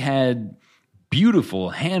 and he had beautiful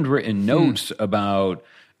handwritten notes about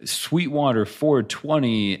Sweetwater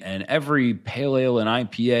 420 and every pale ale and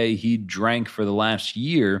IPA he drank for the last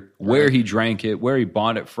year, where he drank it, where he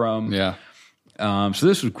bought it from. Yeah. So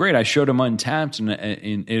this was great. I showed him Untapped, and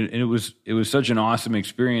it was such an awesome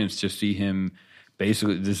experience to see him.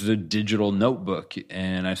 Basically, this is a digital notebook,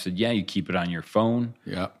 and I said, yeah, you keep it on your phone.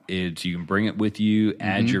 Yeah, you can bring it with you,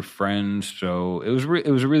 add your friends. So it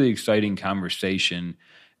was a really exciting conversation,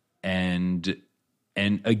 and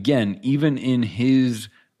again, even in his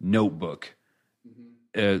notebook,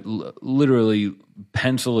 literally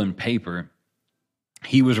pencil and paper,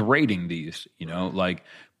 he was rating these, like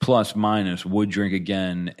plus, minus, would drink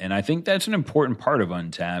again. And I think that's an important part of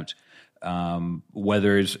Untapped.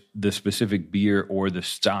 whether it's the specific beer or the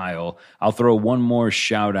style. I'll throw one more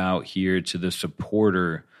shout out here to the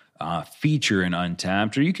supporter feature in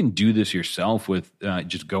Untappd, or you can do this yourself with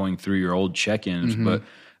just going through your old check-ins. But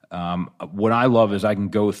what I love is I can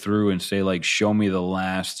go through and say, like, show me the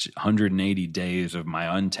last 180 days of my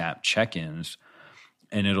Untappd check-ins,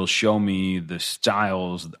 and it'll show me the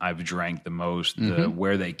styles I've drank the most,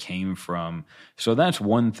 where they came from. So that's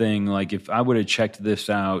one thing. Like, if I would have checked this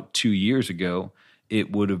out 2 years ago,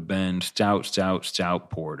 it would have been stout,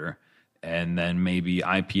 porter, and then maybe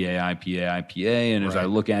IPA. And as I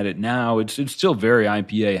look at it now, it's still very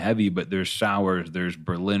IPA heavy, but there's sours, there's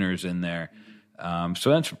Berliners in there.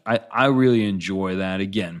 So I really enjoy that.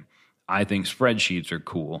 Again, I think spreadsheets are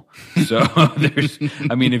cool. So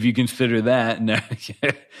if you consider that,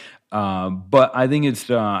 but I think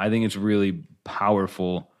it's really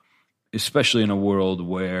powerful, especially in a world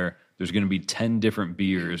where there's going to be 10 different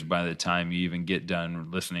beers by the time you even get done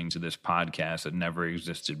listening to this podcast that never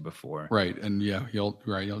existed before. Right. And you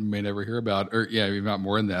may never hear about, or not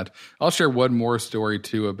more than that. I'll share one more story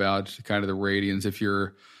too about kind of the ratings. If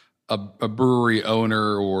you're a brewery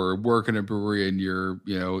owner or work in a brewery and your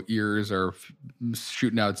ears are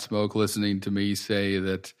shooting out smoke listening to me say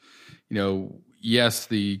that, yes,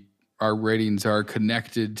 our ratings are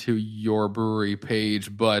connected to your brewery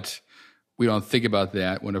page, but we don't think about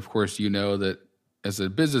that when, of course, that as a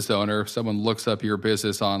business owner, if someone looks up your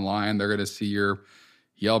business online, they're going to see your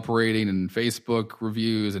Yelp rating and Facebook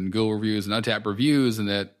reviews and Google reviews and Untappd reviews, and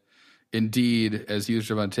that indeed, as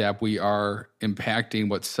users of Untappd, we are impacting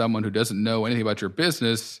what someone who doesn't know anything about your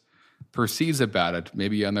business perceives about it.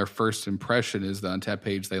 Maybe on their first impression is the Untappd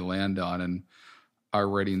page they land on, and our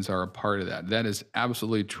ratings are a part of that. That is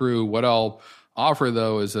absolutely true. What I'll offer,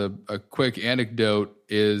 though, is a quick anecdote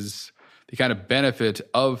is the kind of benefit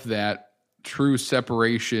of that true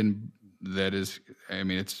separation that is,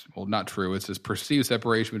 it's not true. It's this perceived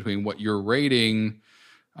separation between what you're rating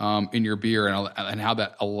in your beer and how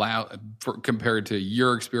that compared to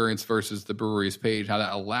your experience versus the brewery's page, how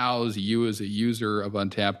that allows you as a user of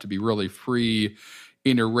Untappd to be really free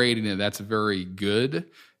in your rating, and that's very good.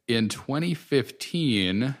 In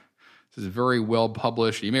 2015, this is very well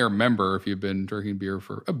published. You may remember if you've been drinking beer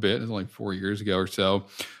for a bit, it's only 4 years ago or so.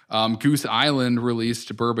 Goose Island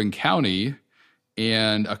released Bourbon County,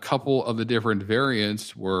 and a couple of the different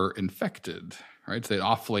variants were infected. Right, so they had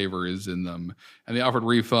off flavors in them, and they offered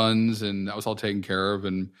refunds, and that was all taken care of,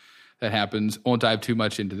 and that happens. Won't dive too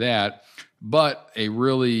much into that, but a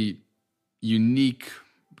really unique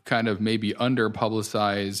kind of maybe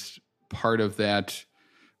under-publicized part of that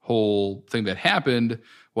whole thing that happened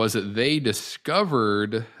was that they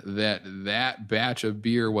discovered that batch of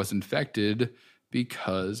beer was infected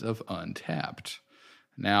because of Untappd.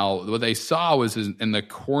 Now, what they saw was in the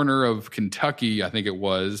corner of Kentucky, I think it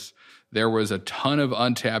was, there was a ton of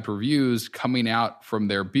Untappd reviews coming out from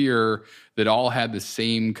their beer that all had the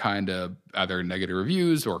same kind of either negative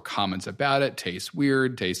reviews or comments about it. Tastes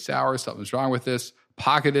weird, tastes sour, something's wrong with this,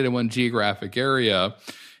 pocketed in one geographic area.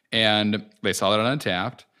 And they saw that on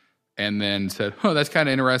Untappd and then said, that's kind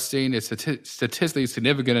of interesting. It's statistically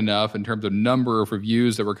significant enough in terms of number of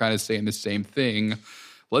reviews that were kind of saying the same thing.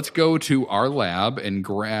 Let's go to our lab and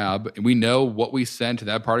grab, and we know what we sent to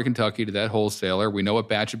that part of Kentucky, to that wholesaler. We know what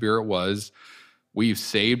batch of beer it was. We've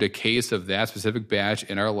saved a case of that specific batch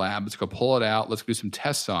in our lab. Let's go pull it out. Let's do some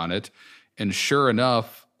tests on it. And sure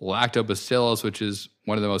enough, lactobacillus, which is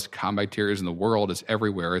one of the most common bacteria in the world, is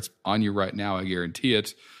everywhere. It's on you right now. I guarantee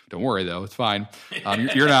it. Don't worry, though. It's fine.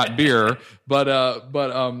 You're not beer. But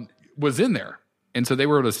was in there. And so they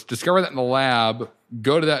were able to discover that in the lab,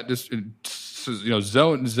 go to that,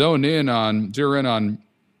 zero in on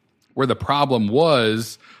where the problem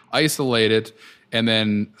was, isolate it, and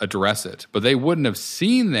then address it. But they wouldn't have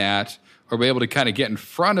seen that or be able to kind of get in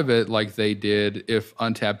front of it like they did if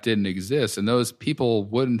Untappd didn't exist. And those people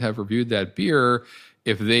wouldn't have reviewed that beer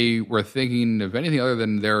if they were thinking of anything other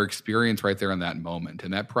than their experience right there in that moment.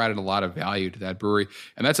 And that provided a lot of value to that brewery.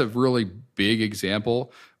 And that's a really big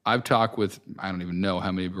example. I've talked with, I don't even know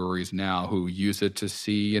how many breweries now who use it to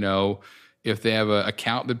see, if they have an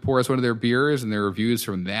account that pours one of their beers and their reviews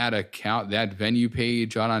from that account, that venue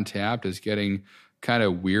page on Untappd is getting kind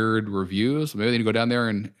of weird reviews. Maybe they need to go down there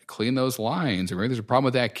and clean those lines, or maybe there's a problem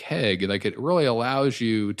with that keg. Like, it really allows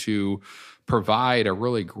you to provide a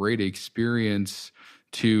really great experience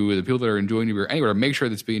to the people that are enjoying your beer anyway, to make sure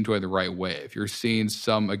that it's being enjoyed the right way. If you're seeing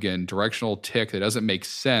some, again, directional tick that doesn't make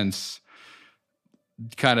sense,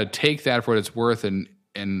 kind of take that for what it's worth and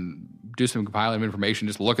do some compiling of information.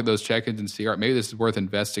 Just look at those check-ins and see, all right, maybe this is worth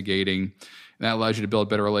investigating. And that allows you to build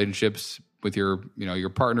better relationships with your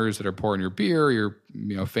partners that are pouring your beer, your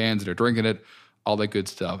fans that are drinking it, all that good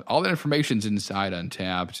stuff. All that information's inside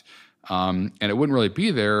Untappd. And it wouldn't really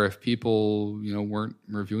be there if people, weren't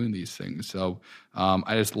reviewing these things. So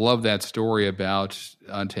I just love that story about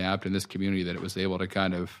Untappd and this community, that it was able to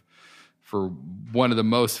kind of, for one of the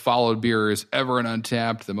most followed beers ever in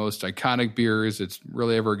Untappd, the most iconic beers that's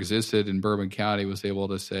really ever existed in Bourbon County, was able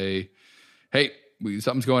to say, hey,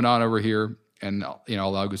 something's going on over here, and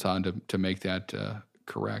allow Guzan to make that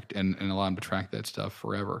correct and allow him to track that stuff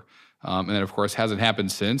forever. And then, of course, hasn't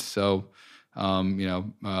happened since. So,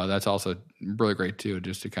 that's also really great too,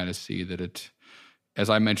 just to kind of see that it, as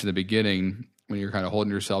I mentioned in the beginning, when you're kind of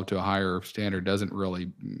holding yourself to a higher standard, doesn't really,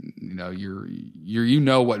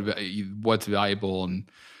 what's valuable and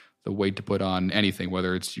the weight to put on anything,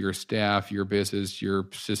 whether it's your staff, your business, your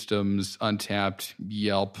systems, Untappd,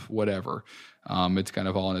 Yelp, whatever. It's kind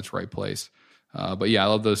of all in its right place. But yeah, I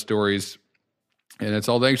love those stories, and it's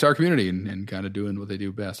all thanks to our community and kind of doing what they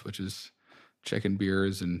do best, which is checking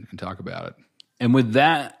beers and talk about it. And with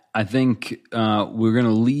that, I think we're going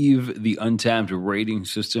to leave the Untappd rating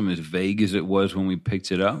system as vague as it was when we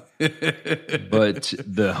picked it up. But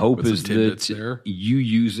the hope is that you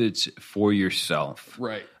use it for yourself.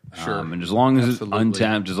 Right. Sure. And as long as it's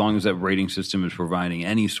Untappd, as long as that rating system is providing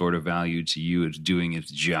any sort of value to you, it's doing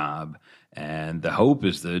its job. And the hope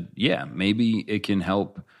is that, maybe it can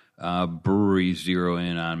help breweries zero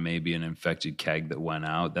in on maybe an infected keg that went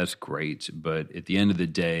out. That's great, but at the end of the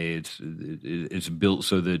day, it's built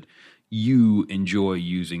so that you enjoy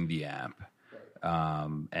using the app.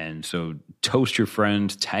 And so toast your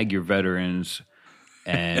friends, tag your veterans,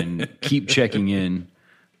 and keep checking in.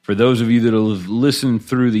 For those of you that have listened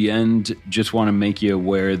through the end, just want to make you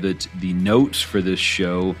aware that the notes for this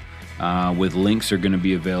show with links are going to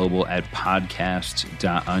be available at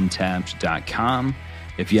podcast.untappd.com.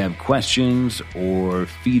 If you have questions or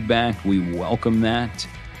feedback, we welcome that.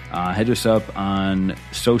 Hit us up on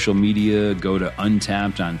social media. Go to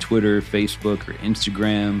Untappd on Twitter, Facebook, or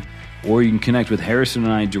Instagram. Or you can connect with Harrison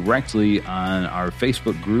and I directly on our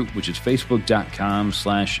Facebook group, which is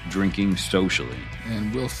facebook.com/drinkingsocially.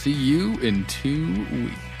 And we'll see you in 2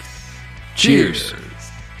 weeks. Cheers.